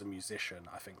controversy as a musician,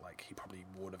 I think like he probably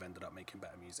would have ended up making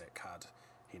better music had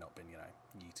he not been, you know,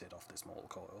 yeeted off this mortal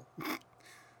coil.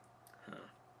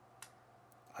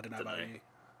 I don't know about you.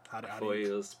 How Thought he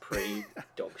was pretty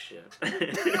dog shit.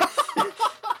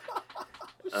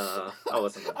 I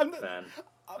wasn't a fan.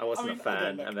 I wasn't a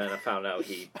fan, and then I found out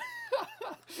he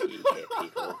hit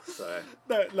people. So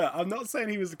no, look, I'm not saying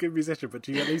he was a good musician, but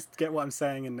do you at least get what I'm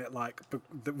saying in that, like,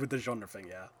 with the genre thing,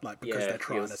 yeah? Like, because they're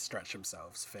trying to stretch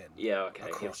themselves thin. Yeah, okay.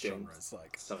 Across genres,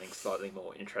 like something slightly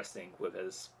more interesting with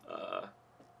his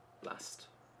last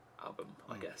album,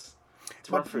 I guess.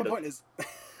 My point is,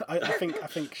 I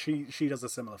think she does a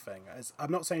similar thing.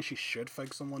 I'm not saying she should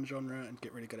focus on one genre and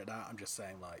get really good at that. I'm just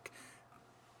saying like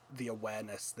the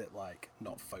awareness that like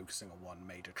not focusing on one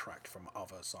may detract from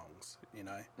other songs. You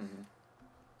know,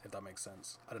 if that makes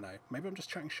sense. I don't know. Maybe I'm just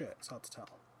chatting shit. It's hard to tell.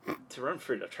 To run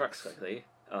through the tracks quickly,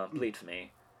 Bleed for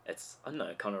me. It's, I don't know,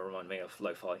 it kind of remind me of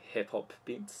lo-fi hip hop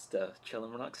beats, the chill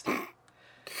and relax to.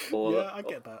 Or yeah, I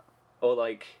get that. Or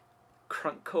like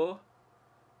crunkcore.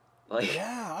 Like,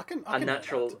 yeah, I can a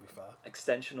natural that, to be fair.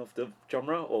 extension of the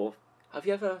genre. Or have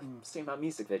you ever seen that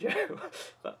music video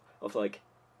of like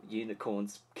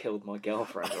unicorns killed my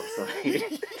girlfriend or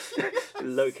something?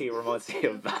 Low-key reminds me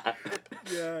of that.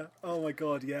 Yeah. Oh my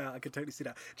god. Yeah, I could totally see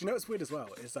that. Do you know what's weird as well?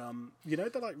 Is you know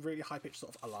the like really high pitched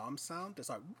sort of alarm sound? It's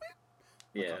like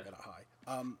yeah. I can't get that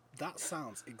high. That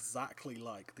sounds exactly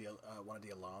like the one of the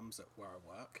alarms at where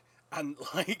I work. And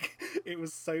like it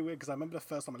was so weird because I remember the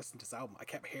first time I listened to this album, I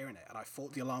kept hearing it and I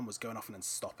thought the alarm was going off and then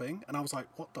stopping, and I was like,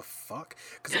 "What the fuck?"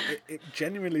 Because it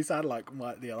genuinely sounded like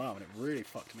the alarm, and it really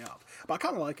fucked me up. But I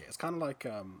kind of like it. It's kind of like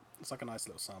it's like a nice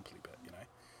little sampley bit, you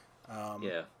know.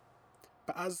 Yeah.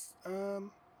 But as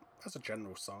a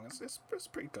general song, it's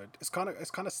pretty good. It's kind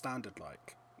of standard,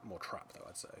 like more trap though,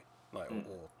 I'd say, like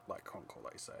or like concord,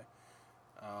 like you say.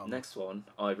 Next one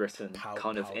I've written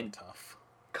tough.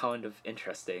 Kind of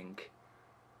interesting.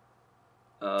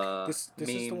 This memes,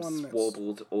 is the one that's...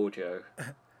 warbled audio. Do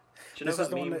you know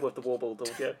that meme with the warbled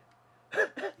audio?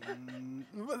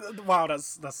 Wow,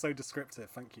 that's so descriptive.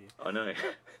 Thank you. I know.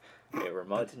 It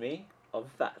reminded me of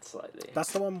that slightly.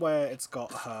 That's the one where it's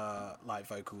got her like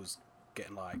vocals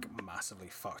getting like massively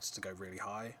fucked to go really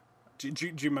high. Do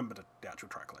you remember the actual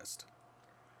track list?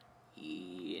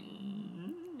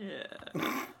 Yeah.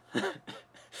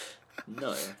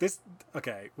 No. This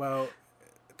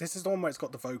is the one where it's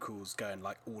got the vocals going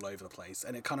like all over the place,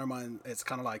 and it's kind of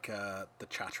like the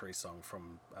Chattery song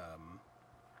from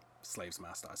Slaves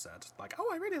Master. I said like, oh,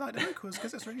 I really like the vocals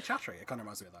because it's really chattery. It kind of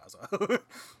reminds me of that as well.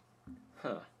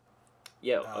 Huh.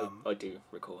 Yeah, I do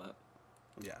recall that.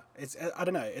 Yeah, it's I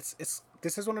don't know. It's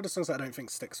this is one of the songs that I don't think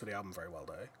sticks with the album very well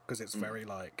though, because it's very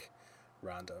like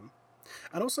random,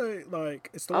 and also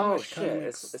like it's the one. Oh shit!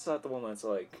 It's like the one that's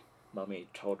like, Mummy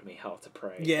told me how to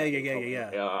pray. Yeah. Okay,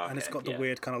 and it's got the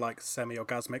weird kind of like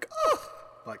semi-orgasmic,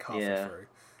 like halfway through.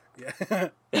 Yeah.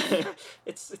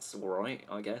 it's alright,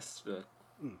 I guess, but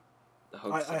the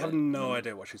I have no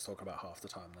idea what she's talking about half the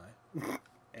time though,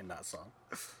 in that song.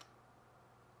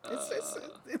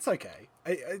 It's okay.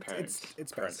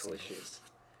 It's parental basic. issues.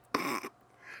 I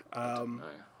don't know.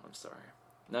 I'm sorry.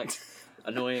 Next,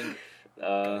 annoying.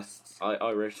 Ghosts.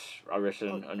 I wrote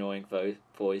an annoying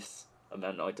voice, and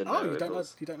then I didn't know. You if don't it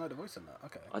was, you don't know the voice in that?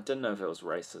 Okay. I didn't know if it was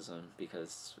racism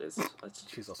because it's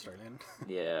She's Australian.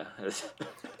 yeah.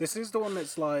 This is the one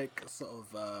that's like sort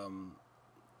of.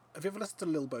 Have you ever listened to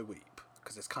Lil Bo Weep?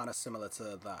 Because it's kind of similar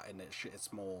to that, and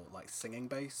it's more like singing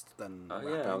based than. Oh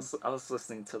rapping. yeah, I was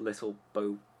listening to Little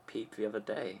Bo Peep the other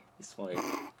day. He's like.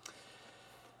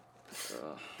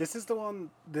 This is the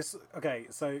one. Okay.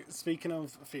 So speaking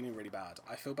of feeling really bad,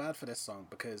 I feel bad for this song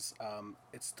because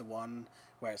it's the one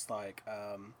where it's like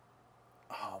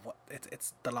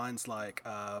it's the lines like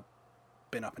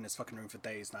been up in his fucking room for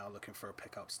days now looking for a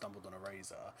pickup, stumbled on a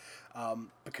razor,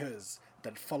 because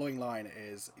the following line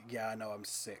is, yeah, I know I'm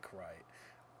sick, right?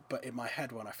 But in my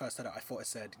head, when I first heard it, I thought it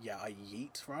said, yeah, I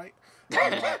yeet, right?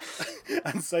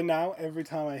 And so now, every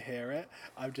time I hear it,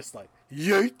 I'm just like,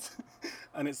 yeet!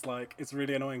 And it's like, it's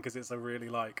really annoying because it's a really,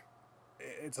 like,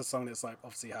 it's a song that's, like,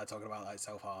 obviously her talking about, like,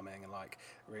 self-harming and, like,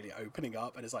 really opening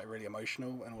up, and it's, like, really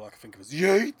emotional, and all I can think of is,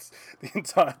 yeet! The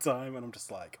entire time, and I'm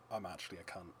just like, I'm actually a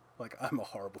cunt. Like, I'm a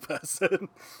horrible person.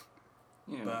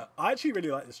 Yeah. But I actually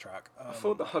really like this track. I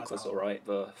thought the hook was alright,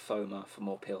 the FOMA for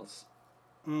more pills.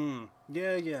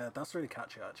 Yeah, that's really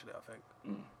catchy actually, I think.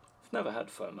 I've never had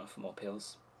FOMA for more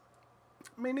pills.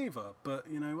 Me neither, but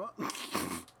you know what?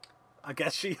 I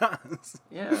guess she has.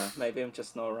 Yeah, maybe I'm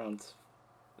just not around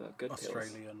good pills.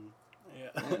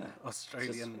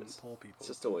 Australian poor people. It's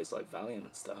just always like Valium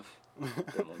and stuff.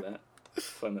 Bit more that.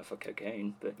 FOMA for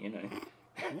cocaine, but you know.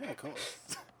 Yeah, of course.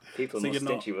 People are more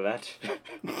stingy with that.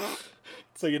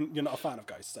 So you're not a fan of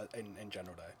Ghost in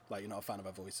general though? Like you're not a fan of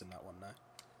her voice in that one, no?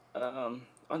 I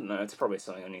don't know. It's probably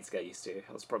something I need to get used to.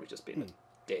 I was probably just being a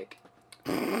dick.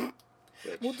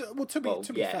 Which,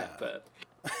 to be fair, but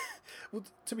well,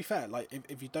 to be fair, like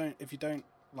if you don't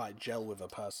like gel with a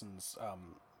person's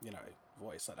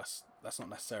voice, like that's not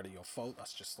necessarily your fault.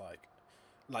 That's just like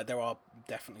there are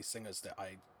definitely singers that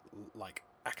I like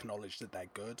acknowledge that they're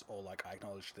good, or like I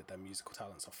acknowledge that their musical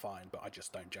talents are fine, but I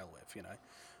just don't gel with, you know.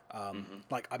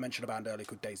 Like I mentioned a band earlier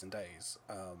called Days and Days.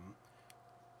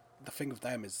 The thing with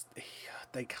them is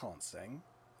they can't sing,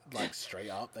 like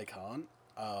straight up they can't.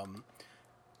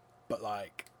 But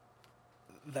like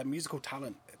their musical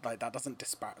talent, like that doesn't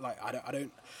like I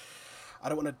don't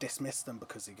want to dismiss them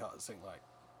because they can't sing, like,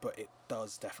 but it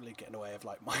does definitely get in the way of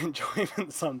like my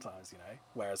enjoyment sometimes, you know.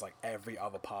 Whereas like every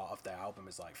other part of their album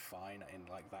is like fine in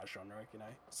like that genre, you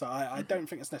know. So I don't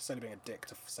think it's necessarily being a dick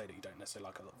to say that you don't necessarily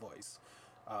like a voice.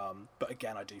 But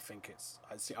again, I do think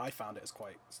I found it as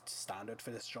quite standard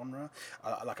for this genre.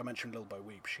 Like I mentioned, Lil Bo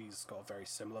Weep, she's got a very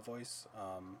similar voice.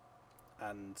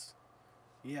 And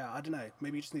yeah, I don't know.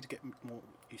 Maybe you just need to get more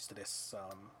used to this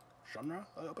genre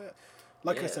a little bit.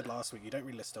 Like I said last week, you don't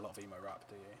really listen to a lot of emo rap,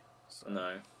 do you? So.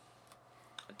 No.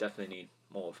 I definitely need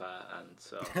more of that and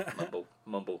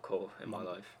mumblecore in my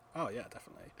life. Oh yeah,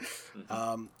 definitely.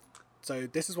 So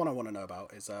this is one I want to know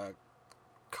about is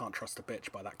Can't Trust a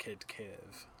Bitch by that kid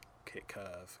Curvy.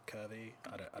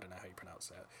 I don't know how you pronounce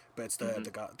it, but it's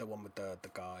the guy, the one with the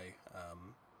guy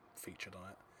featured on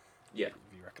it. Yeah.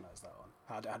 If you recognise that one.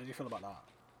 How did you feel about that?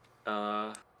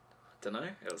 Don't know.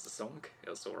 It was a song. It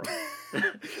was alright.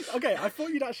 Okay, I thought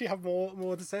you'd actually have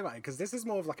more to say about it, because this is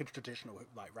more of like a traditional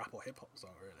like rap or hip hop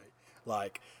song, really.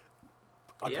 Like,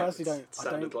 I personally don't.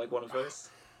 Sounded like one of those.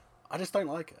 I just don't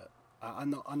like it. I'm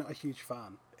not a huge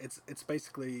fan. It's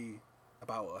basically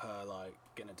about her like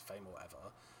getting into fame or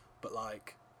whatever, but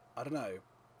like I don't know.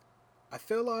 I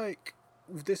feel like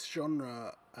with this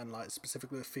genre and like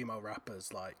specifically with female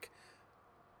rappers, like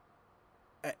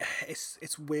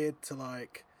it's weird to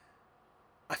like.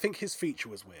 I think his feature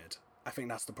was weird. I think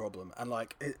that's the problem. And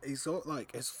like he's got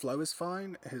like his flow is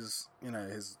fine. His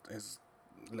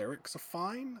lyrics are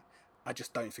fine. I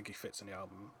just don't think he fits in the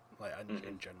album. Like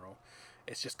in general,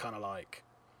 it's just kind of like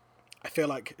I feel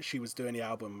like she was doing the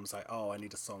album was like, oh, I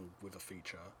need a song with a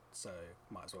feature, so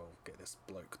might as well get this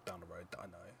bloke down the road that I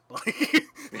know. Like,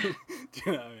 do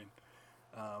you know what I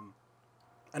mean?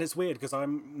 And it's weird because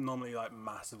I'm normally like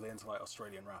massively into like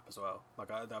Australian rap as well.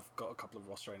 Like I've got a couple of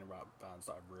Australian rap bands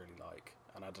that I really like,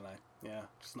 and I don't know, yeah,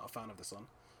 just not a fan of this one.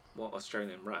 What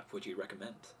Australian rap would you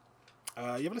recommend?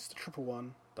 You ever listen to Triple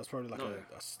One? That's probably like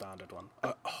a standard one.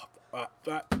 Right,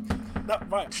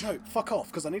 no, fuck off,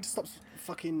 because I need to stop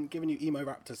fucking giving you emo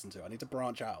rap to listen to. I need to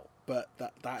branch out, but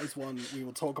that is one we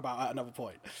will talk about at another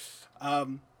point.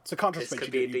 So Can't Trust This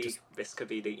could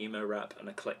be the emo rap and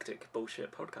eclectic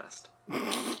bullshit podcast.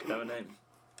 Could have a name.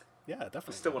 Yeah,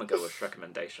 definitely. I still want to go with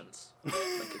recommendations.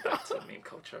 Make it back to meme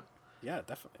culture. Yeah,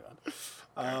 definitely,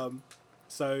 man.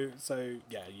 So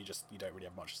yeah, you don't really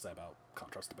have much to say about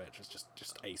Can't Trust a Bitch. It's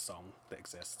just a song that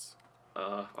exists.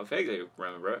 I vaguely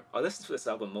remember it. I listened to this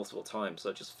album multiple times, so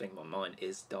I just think my mind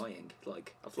is dying.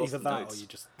 Like, I've lost Either the that notes. or you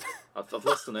just. I've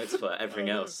lost the notes for everything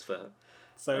else. But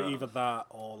So either that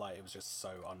or like it was just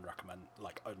so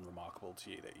unremarkable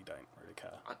to you that you don't really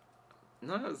care.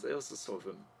 No, it was a sort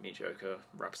of a mediocre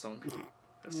rap song.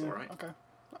 That's Yeah, alright. Okay,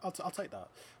 I'll take that.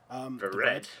 The The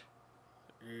Red.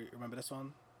 You remember this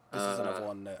one? This is another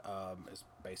one that is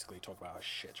basically talking about a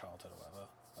shit childhood or whatever.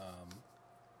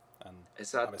 And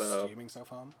Is that I'm the assuming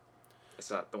self-harm. Is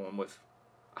that the one with?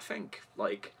 I think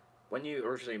like when you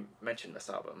originally mentioned this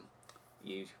album,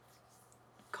 you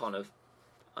kind of,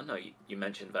 I don't know, you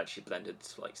mentioned that she blended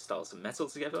like styles of metal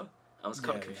together. I was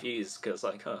kind of Yeah, yeah. confused because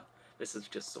like, this is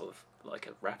just sort of like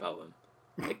a rap album.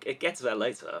 It gets there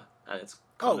later, and it's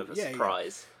kind of a yeah, yeah.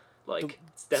 surprise. Like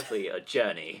it's definitely a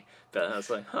journey, but I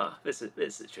was like, this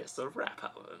is just a rap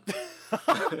album.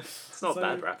 It's not a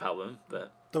bad rap album,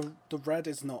 but The Red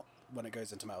is not when it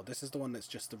goes into metal. This is the one that's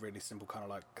just a really simple kind of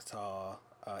like guitar.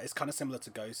 It's kind of similar to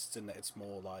Ghosts in that it's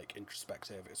more like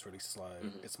introspective. It's really slow.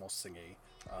 It's more singy.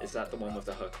 is that the one with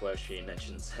the hook where she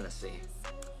mentions Hennessy?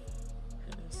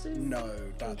 No,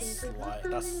 that's like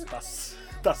that's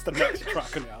the next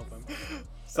track on the album.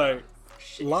 So,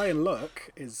 Lie and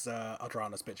Look is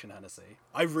Adrana's Bitch and Hennessy.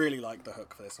 I really like the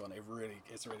hook for this one.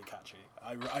 It's really catchy.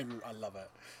 I love it.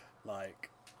 Like,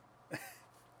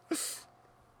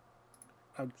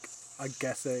 I'm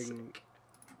guessing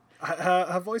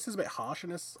her voice is a bit harsh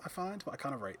in this, I find, but I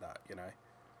kind of rate that. You know,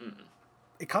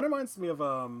 it kind of reminds me of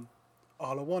All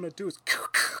I Wanna Do Is.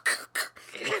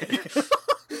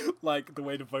 Like the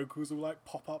way the vocals will like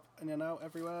pop up in and out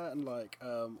everywhere, and like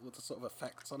with the sort of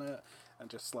effects on it, and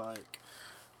just like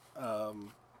I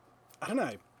don't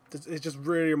know, it just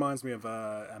really reminds me of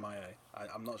MIA.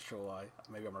 I'm not sure why.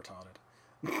 Maybe I'm retarded.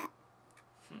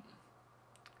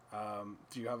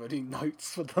 Do you have any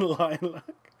notes for the line?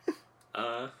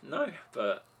 No,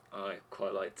 but I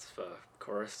quite liked the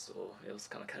chorus, or it was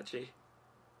kind of catchy.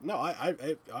 No, I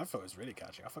thought it was really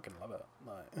catchy. I fucking love it.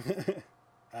 Like,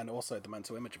 and also the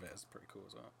mental image of it is pretty cool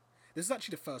as well. This is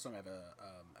actually the first song I ever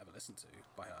listened to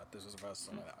by her. This was the first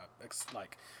song that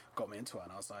like got me into it,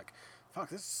 and I was like, "Fuck,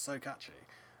 this is so catchy."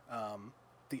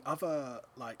 The other,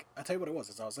 like, I tell you what it was,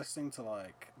 is I was listening to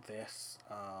like this.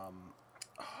 And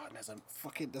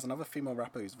there's another female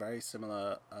rapper who's very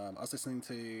similar. I was listening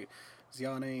to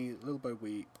Ziani, Lil Bo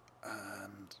Weep,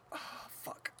 and I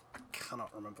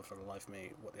cannot remember for the life of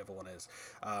me what the other one is.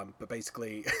 But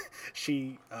basically,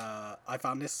 I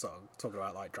found this song talking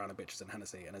about like drowning bitches in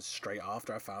Hennessy, and it's straight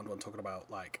after I found one talking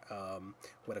about like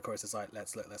where the chorus is like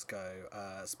let's go.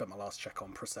 Spent my last check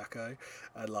on Prosecco,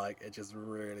 and like it just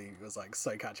really was like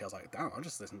so catchy. I was like, damn, I'm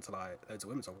just listening to like loads of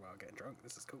women talking about getting drunk.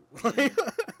 This is cool.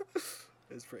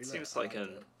 It's pretty. Seems like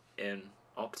an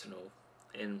optimal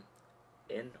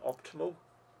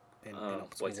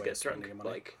way to get drunk,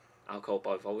 like alcohol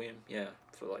by volume,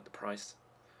 for like the price.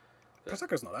 But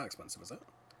Prosecco's not that expensive, is it?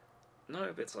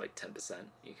 No, but it's like 10%.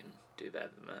 You can do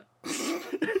better than that.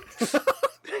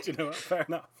 Do you know what? Fair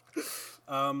enough.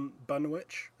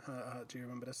 Bunwich. Do you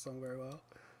remember this song very well?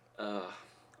 I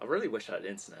really wish I had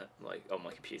internet, like on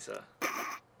my computer.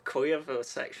 Could we have a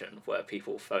section where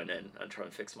people phone in and try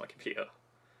and fix my computer?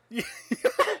 Yeah.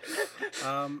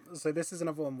 So this is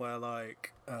another one where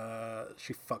like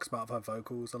she fucks about her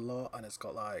vocals a lot, and it's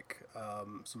got like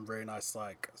some really nice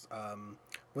like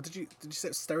what did you say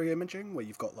it was stereo imaging, where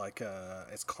you've got like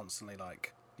it's constantly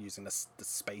like using the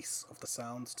space of the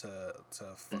sound to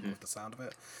fuck with the sound of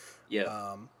it.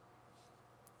 Yeah,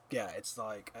 it's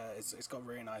like it's got a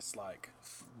really nice like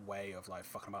way of like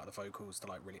fucking about the vocals to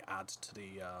like really add to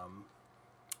the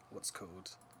what's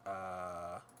called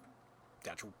the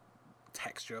actual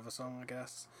texture of a song, I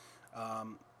guess.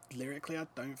 Lyrically, I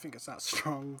don't think it's that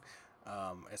strong.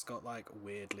 It's got like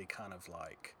weirdly kind of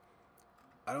like,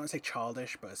 I don't want to say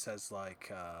childish, but it says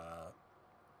like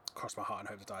cross my heart and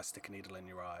hope to die, stick a needle in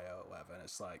your eye or whatever, and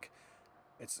it's like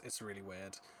it's really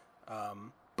weird.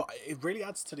 But it really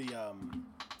adds to the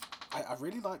I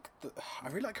really like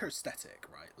her aesthetic,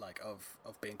 right? Like of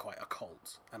being quite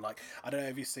occult, and like I don't know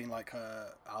if you've seen like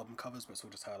her album covers, but it's all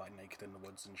just her like naked in the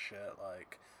woods and shit.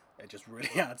 Like it just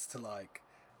really adds to like,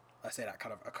 I say, that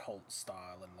kind of occult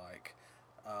style, and like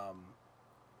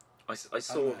I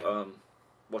saw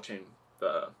watching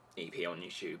the EP on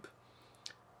YouTube.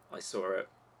 I saw it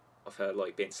of her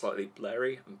like being slightly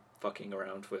blurry and fucking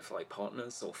around with like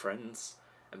partners or friends,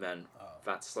 and then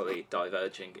that slowly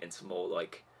diverging into more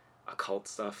like occult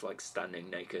stuff, like standing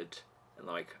naked in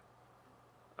like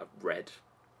a red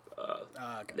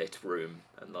Okay. lit room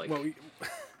and like. Well,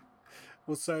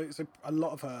 well, so a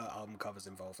lot of her album covers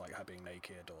involve like her being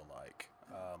naked or like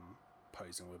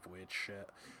posing with weird shit,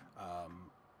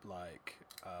 like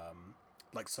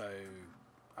so.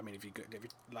 I mean, if you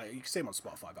like, you can see him on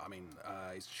Spotify, but I mean,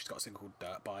 she's got a single called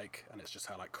Dirt Bike, and it's just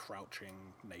her like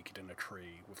crouching naked in a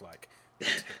tree with like a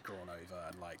tit drawn over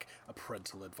and like a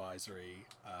parental advisory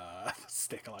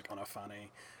sticker like on her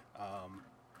fanny,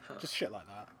 just shit like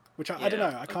that. Which I don't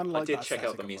know. I kind of like. I did that check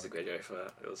out the aesthetic of, music like, video for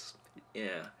that. It was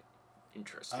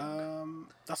interesting.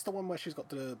 That's the one where she's got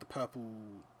the purple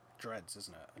dreads,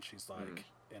 isn't it? And she's like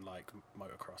in like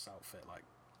motocross outfit, like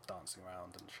dancing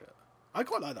around and shit. I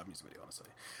quite like that music video, honestly.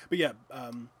 But yeah,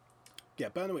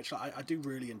 Burn the Witch. I do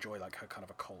really enjoy like her kind of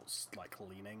occult like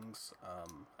leanings,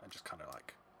 and just kind of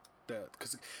like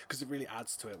because it really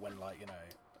adds to it when like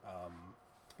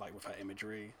like with her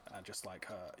imagery and just like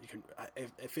her,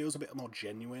 it feels a bit more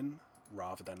genuine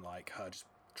rather than like her just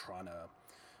trying to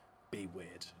be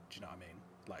weird. Do you know what I mean?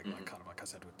 Like kind of like I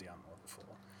said with Deanne before.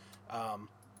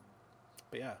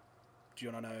 But yeah. Do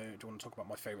you want to talk about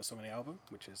my favourite song on the album,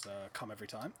 which is "Come Every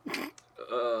Time"?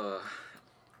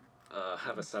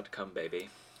 Have a Sad Come Baby.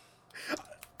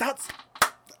 That's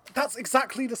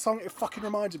exactly the song it fucking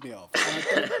reminded me of.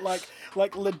 And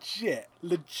like legit.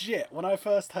 When I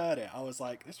first heard it, I was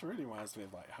like, this really reminds me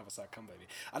of like "Have a Sad Come Baby."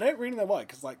 I don't really know why,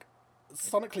 because like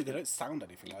sonically they don't sound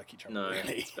anything like each other. No,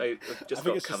 really. it's just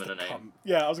got "come" in the name. Come.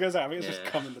 Yeah, I was gonna say I think it's just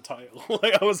 "come" in the title.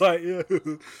 Like I was like, yeah.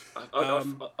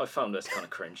 I found this kind of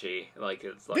cringy. Like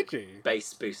it's like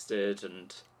bass boosted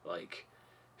and like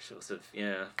sort of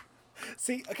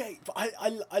See, okay, but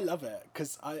I love it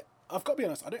because I've got to be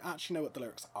honest. I don't actually know what the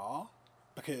lyrics are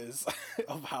because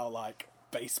of how like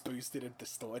bass boosted and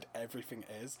distorted everything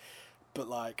is. But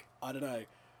like I don't know.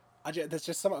 There's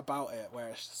just something about it where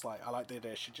it's just like, I like the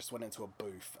idea she just went into a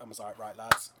booth and was like, right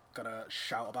lads, gonna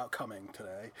shout about coming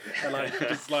today, and like she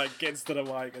just like gets to the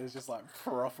mic and is just like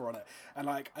proper on it. And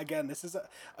like again, this is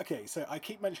okay, so I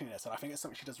keep mentioning this and I think it's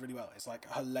something she does really well. It's like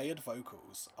her layered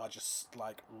vocals are just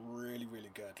like really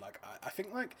good. Like I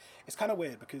think like it's kind of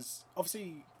weird because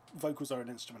obviously vocals are an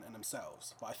instrument in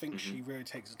themselves, but I think she really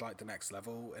takes it like the next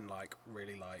level and like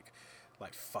really like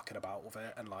fucking about with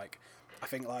it. And like I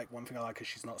think like one thing I like is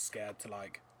she's not scared to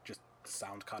like just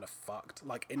sound kind of fucked.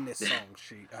 Like in this song,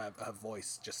 her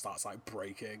voice just starts like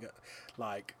breaking,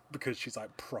 like because she's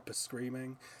like proper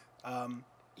screaming.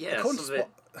 Yeah,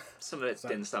 some of it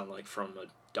didn't sound like from a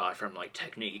diaphragm like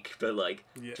technique, but like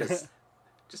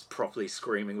just properly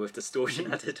screaming with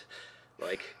distortion added.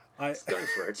 Like go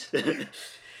for it.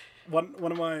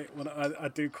 One of my I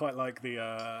do quite like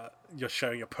the you're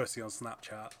showing your pussy on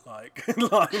Snapchat like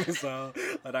line as well,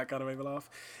 like that kind of made me laugh.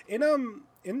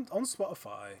 On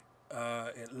Spotify,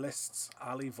 it lists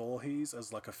Ali Voorhees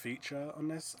as like a feature on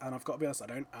this, and I've got to be honest, I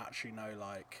don't actually know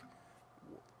like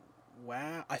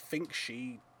where. I think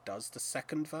she does the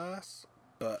second verse,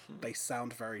 but they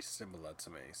sound very similar to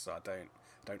me, so I don't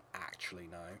actually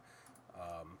know.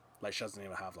 Like she doesn't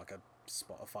even have like a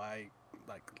Spotify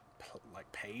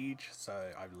like page,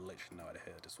 so I've literally no idea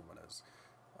who this woman is.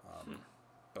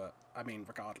 But I mean,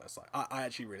 regardless, like I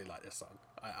actually really like this song.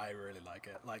 I really like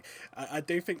it. Like I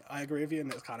do think I agree with you,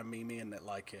 and it's kind of memey, and that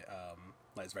like it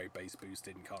like it's very bass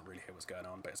boosted and you can't really hear what's going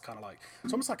on. But it's kind of like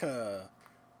it's almost like a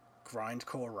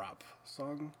grindcore rap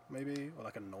song, maybe, or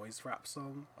like a noise rap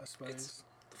song, I suppose.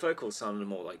 The vocals sounded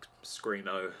more like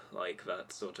screamo, like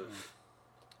that sort of.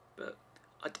 But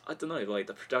I don't know, like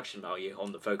the production value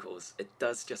on the vocals, it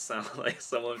does just sound like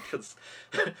someone could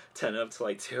turn up to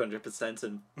like 200%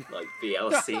 and like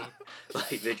VLC like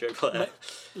video player.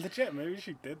 Legit, maybe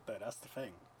she did though. That's the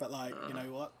thing. But like, you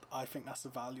know what? I think that's a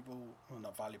valuable, well,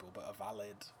 not valuable, but a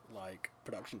valid like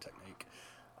production technique.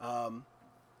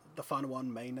 The final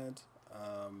one, Maynard.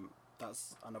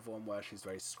 That's another one where she's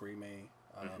very screamy.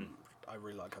 I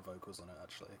really like her vocals on it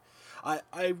actually.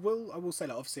 I will say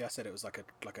that obviously I said it was like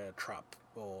a trap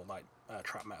or like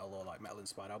trap metal or like metal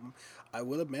inspired album. I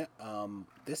will admit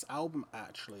this album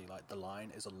actually, like the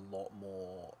line is a lot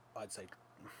more, I'd say,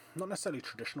 not necessarily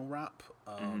traditional rap,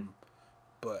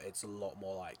 but it's a lot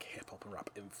more like hip hop and rap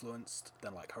influenced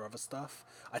than like her other stuff.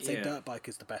 I'd say Dirt Bike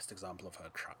is the best example of her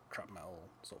trap metal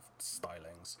sort of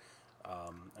stylings,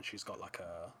 and she's got like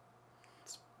a.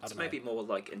 It's maybe more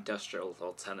like industrial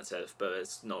alternative, but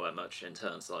it's not that much in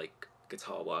terms of like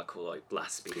guitar work or like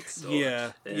blast beats. Or,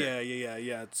 yeah.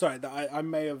 Sorry, I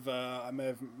may have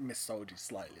missold you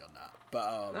slightly on that, but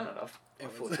I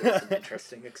thought it was an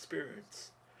interesting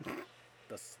experience.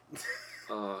 That's.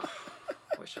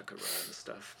 Wish I could write the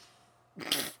stuff.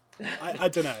 I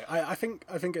don't know. I think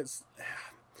it's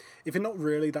if you're not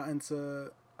really that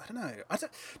into I don't know.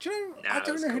 Do you know? Nah, I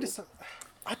don't know who cool. this.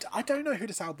 I don't know who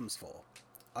this album's for.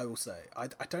 I will say I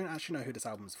don't actually know who this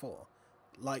album's for.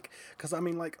 Like, because I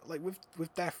mean, like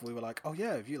with Death, we were like, oh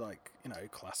yeah, if you like, you know,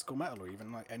 classical metal or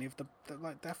even like any of the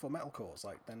like Death or metalcores,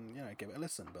 like then, you know, give it a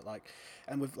listen. But like,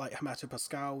 and with like Hamato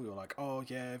Pascal, we were like, oh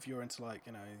yeah, if you're into like,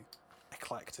 you know,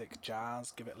 eclectic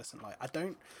jazz, give it a listen. Like, I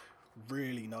don't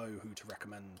really know who to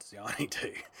recommend Ziani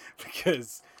to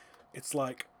because it's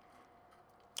like,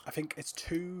 I think it's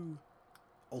too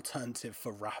alternative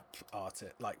for rap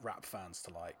fans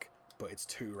to like, but it's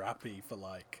too rappy for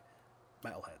like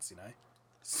metalheads, you know.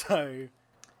 So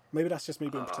maybe that's just me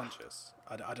being pretentious.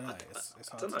 I don't know. It's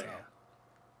hard to tell.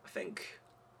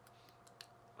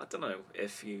 I don't know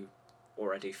if you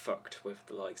already fucked with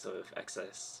the likes of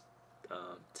Excess,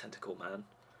 Tentacle Man,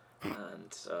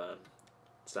 and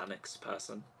Xanax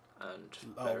Person, and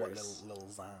various... Lil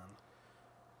Xan.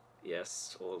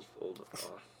 Yes, all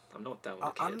I'm not down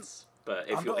with the kids, but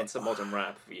if you're into modern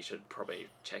rap, you should probably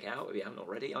check out if you haven't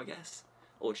already, I guess,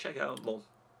 or check out more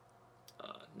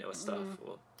newer stuff.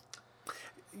 Or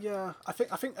yeah, I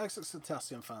think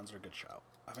XXXTentacion fans are a good shout.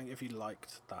 I think if you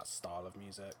liked that style of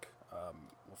music,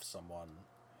 with someone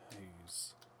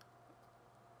who's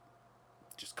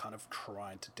just kind of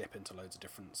trying to dip into loads of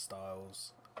different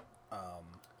styles,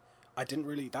 I didn't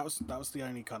really. That was the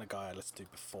only kind of guy I listened to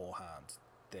beforehand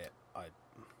that I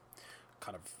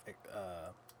kind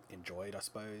of enjoyed, I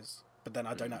suppose. But then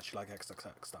I don't actually like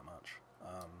XXX that much.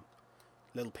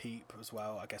 Lil Peep as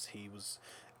well. I guess he was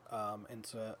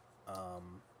into it.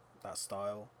 That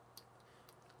style.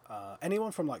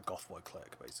 Anyone from like Gothboy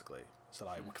Clique, basically. So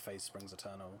like Phase Springs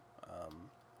Eternal,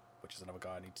 which is another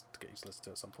guy I need to get you to listen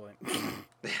to at some point.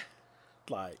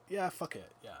 Like, yeah, fuck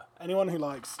it, yeah. Anyone who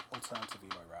likes alternative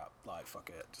emo rap, like, fuck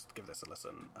it, just give this a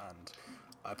listen. And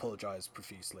I apologise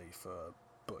profusely for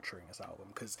butchering this album,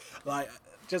 because, like,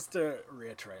 just to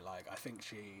reiterate, like, I think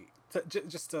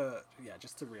just to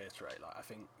reiterate, like, I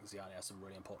think Ziani has some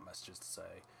really important messages to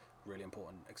say, really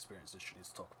important experiences she needs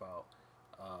to talk about.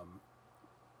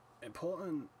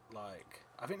 Important, like,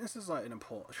 I think this is, like,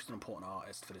 she's an important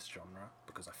artist for this genre,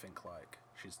 because I think, like,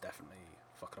 she's definitely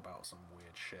fucking about with some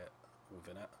weird shit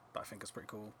within it, but I think it's pretty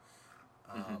cool.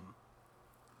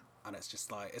 And it's just,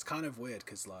 like, it's kind of weird,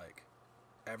 because, like,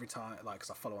 every time, like, because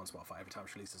I follow on Spotify, every time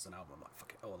she releases an album, I'm like,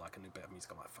 fuck it, or, like, a new bit of music,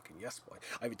 I'm like, fucking yes, boy.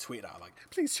 I even tweet out, like,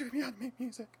 please show me how to make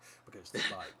music, because,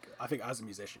 like, I think as a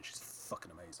musician, she's fucking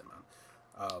amazing, man.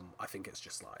 I think it's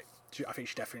just, like, I think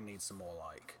she definitely needs some more,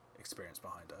 like, experience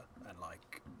behind her, and,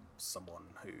 like, someone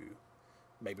who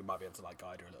maybe might be able to, like,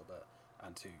 guide her a little bit,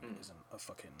 and who isn't a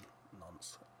fucking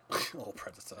nonce or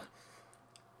predator.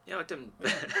 Yeah, I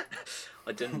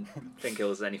didn't think it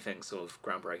was anything sort of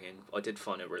groundbreaking. I did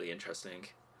find it really interesting.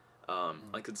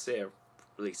 I could see her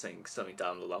releasing something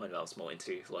down the line that I was more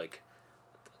into, like,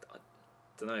 I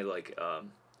don't know, like,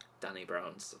 Danny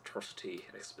Brown's Atrocity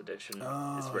Expedition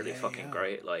is really fucking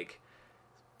great. Like,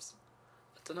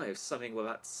 I don't know, something with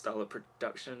that style of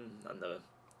production and the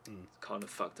kind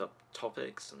of fucked up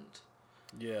topics, and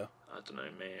yeah, I don't know,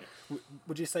 man.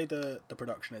 Would you say the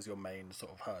production is your main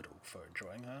sort of hurdle for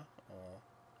enjoying her, or?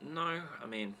 No, I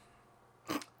mean,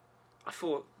 I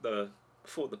thought the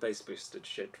bass boosted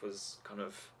shit was kind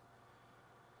of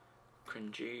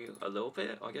cringy a little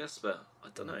bit, I guess, but I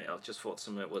don't know. I just thought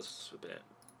some of it was a bit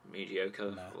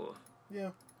mediocre. Or yeah,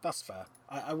 that's fair.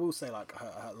 I will say, like,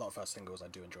 a lot of her singles I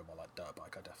do enjoy more. Like Dirt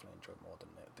Bike, I definitely enjoyed more than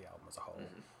the album as a whole.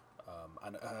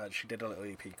 And she did a little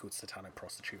EP called Satanic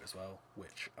Prostitute as well,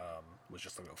 which was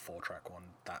just a little 4-track one.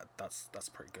 That's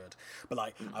pretty good. But,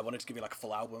 like, I wanted to give you, like, a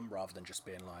full album rather than just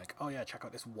being like, oh yeah, check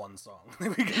out this one song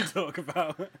that we can talk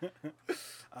about.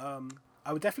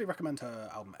 I would definitely recommend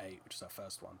her album 8, which is her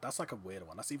first one. That's, like, a weirder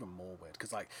one. That's even more weird,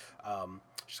 because, like,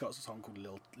 she's got a song called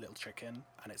Little Chicken,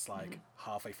 and it's, like,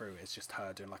 halfway through, it's just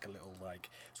her doing, like, a little, like,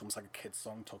 it's almost like a kid's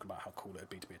song talking about how cool it would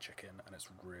be to be a chicken, and it's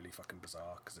really fucking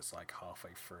bizarre, because it's, like,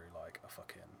 halfway through, like, a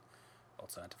fucking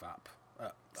alternative app.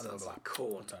 sounds like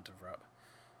Korn. Alternative rap.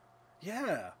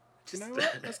 Yeah. Do you know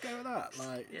what? Let's go with that.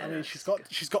 Like, Yeah, I mean, she's got.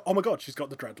 Oh my god, she's got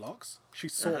the dreadlocks.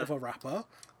 She's sort of a rapper,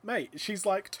 mate. She's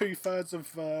like 2/3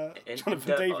 of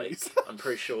Jonathan Davies. Like, I'm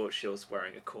pretty sure she was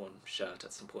wearing a Korn shirt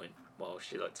at some point while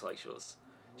she looked like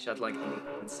she had like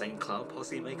insane Cloud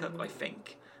Posse makeup, I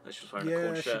think, and she was wearing a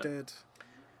Korn shirt. Yeah, she did.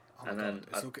 Oh and my then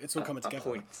god, it's all coming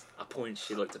together. At point,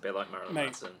 she looked a bit like Marilyn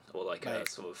Manson, or like a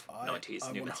sort of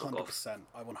 90s new metal goth.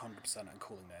 I 100% am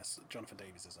calling this. Jonathan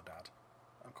Davies is her dad.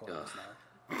 I'm calling this now.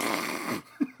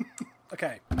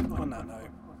 Okay, on that note,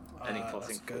 Any that's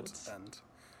closing good. thoughts?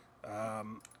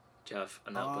 And Do you have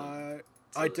an album?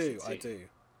 I do.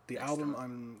 The next album time.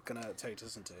 I'm gonna tell you to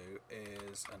listen to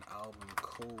is an album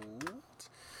called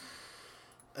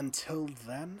Until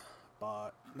Then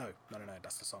no,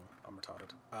 that's the song. I'm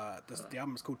retarded. The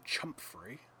album's called Chump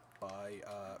Free by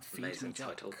Feed Amazing Me Jack.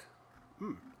 title.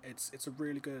 It's a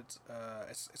really good.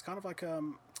 It's kind of like I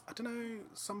don't know.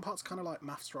 Some parts kind of like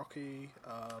maths rocky,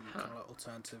 kind of like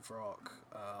alternative rock.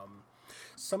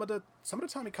 Some of the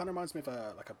time he kind of reminds me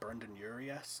of like a Brendan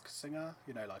Urie-esque singer.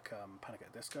 You know, like Panic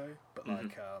at the Disco, but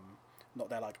like not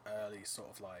their like early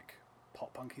sort of like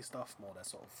pop punky stuff. More their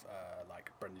sort of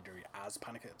like Brendan Urie as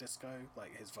Panic at the Disco.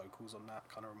 Like his vocals on that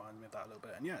kind of remind me of that a little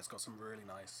bit. And yeah, it's got some really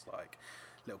nice like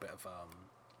little bit of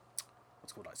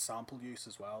what's called like sample use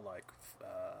as well. Like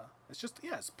it's just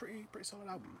it's a pretty solid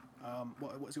album.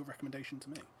 What's your recommendation to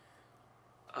me?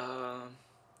 I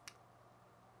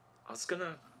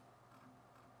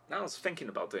was thinking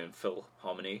about doing Phil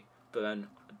Harmony, but then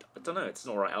I don't know. It's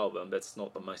an alright album, but it's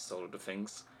not the most solid of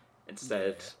things.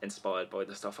 Instead, inspired by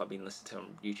the stuff I've been listening to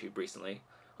on YouTube recently,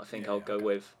 I think I'll go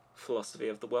with Philosophy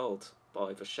of the World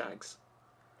by The Shags.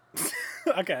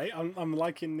 Okay, I'm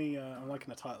liking the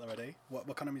title already.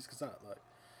 What kind of music is that like?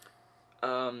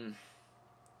 I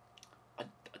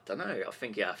don't know. I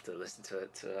think you have to listen to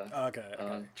it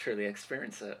to truly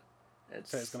experience it.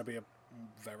 So it's gonna be a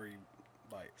very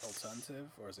like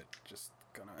alternative, or is it just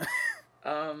gonna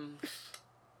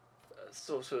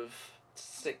sort of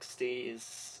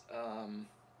 60s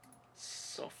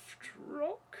soft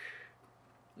rock?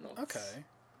 Not... Okay,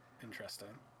 interesting.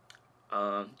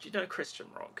 Do you know Christian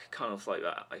rock? Kind of like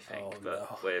that, I think,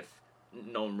 with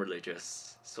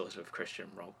non-religious sort of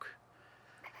Christian rock.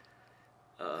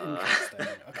 Interesting.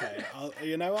 Okay,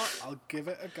 you know what? I'll give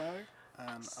it a go.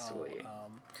 And sweet.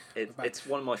 It's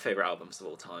one of my favourite albums of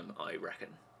all time, I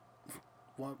reckon.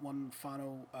 One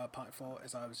final point for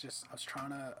is I was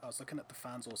looking at the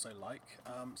fans also like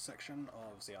section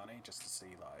of Ziani just to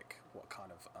see like what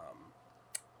kind of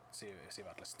see if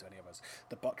I'd listen to any of us.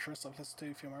 The Buttress I've listened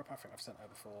to, Female Rapper, I think I've sent her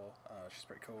before. She's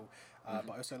pretty cool. But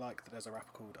I also like that there's a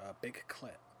rapper called Big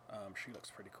Clit. She looks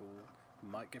pretty cool.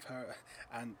 Might give her,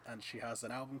 and she has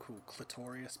an album called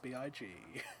Clitorious B.I.G.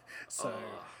 So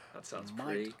that sounds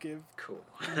pretty cool.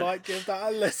 Might give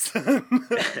that a listen.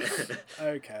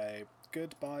 Okay,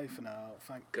 goodbye for now.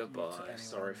 Goodbye.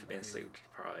 Sorry for being sleep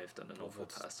deprived and an awful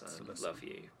person. Love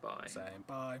you. Bye. Same.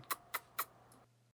 Bye.